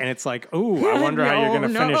blank. And it's like, ooh, I wonder how you're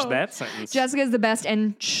going to finish that sentence. Jessica's the best.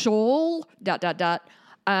 And Shoal, ...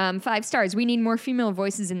 5 stars. We need more female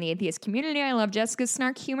voices in the atheist community. I love Jessica's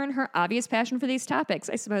snark humor and her obvious passion for these topics.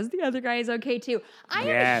 I suppose the other guy is okay too. I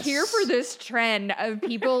am here for this trend of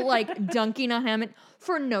people like dunking on him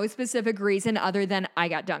for no specific reason other than I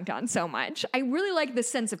got dunked on so much. I really like the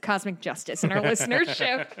sense of cosmic justice in our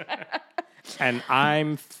listenership. And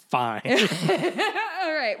I'm fine.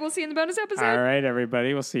 All right. We'll see you in the bonus episode. All right,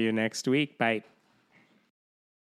 everybody. We'll see you next week. Bye.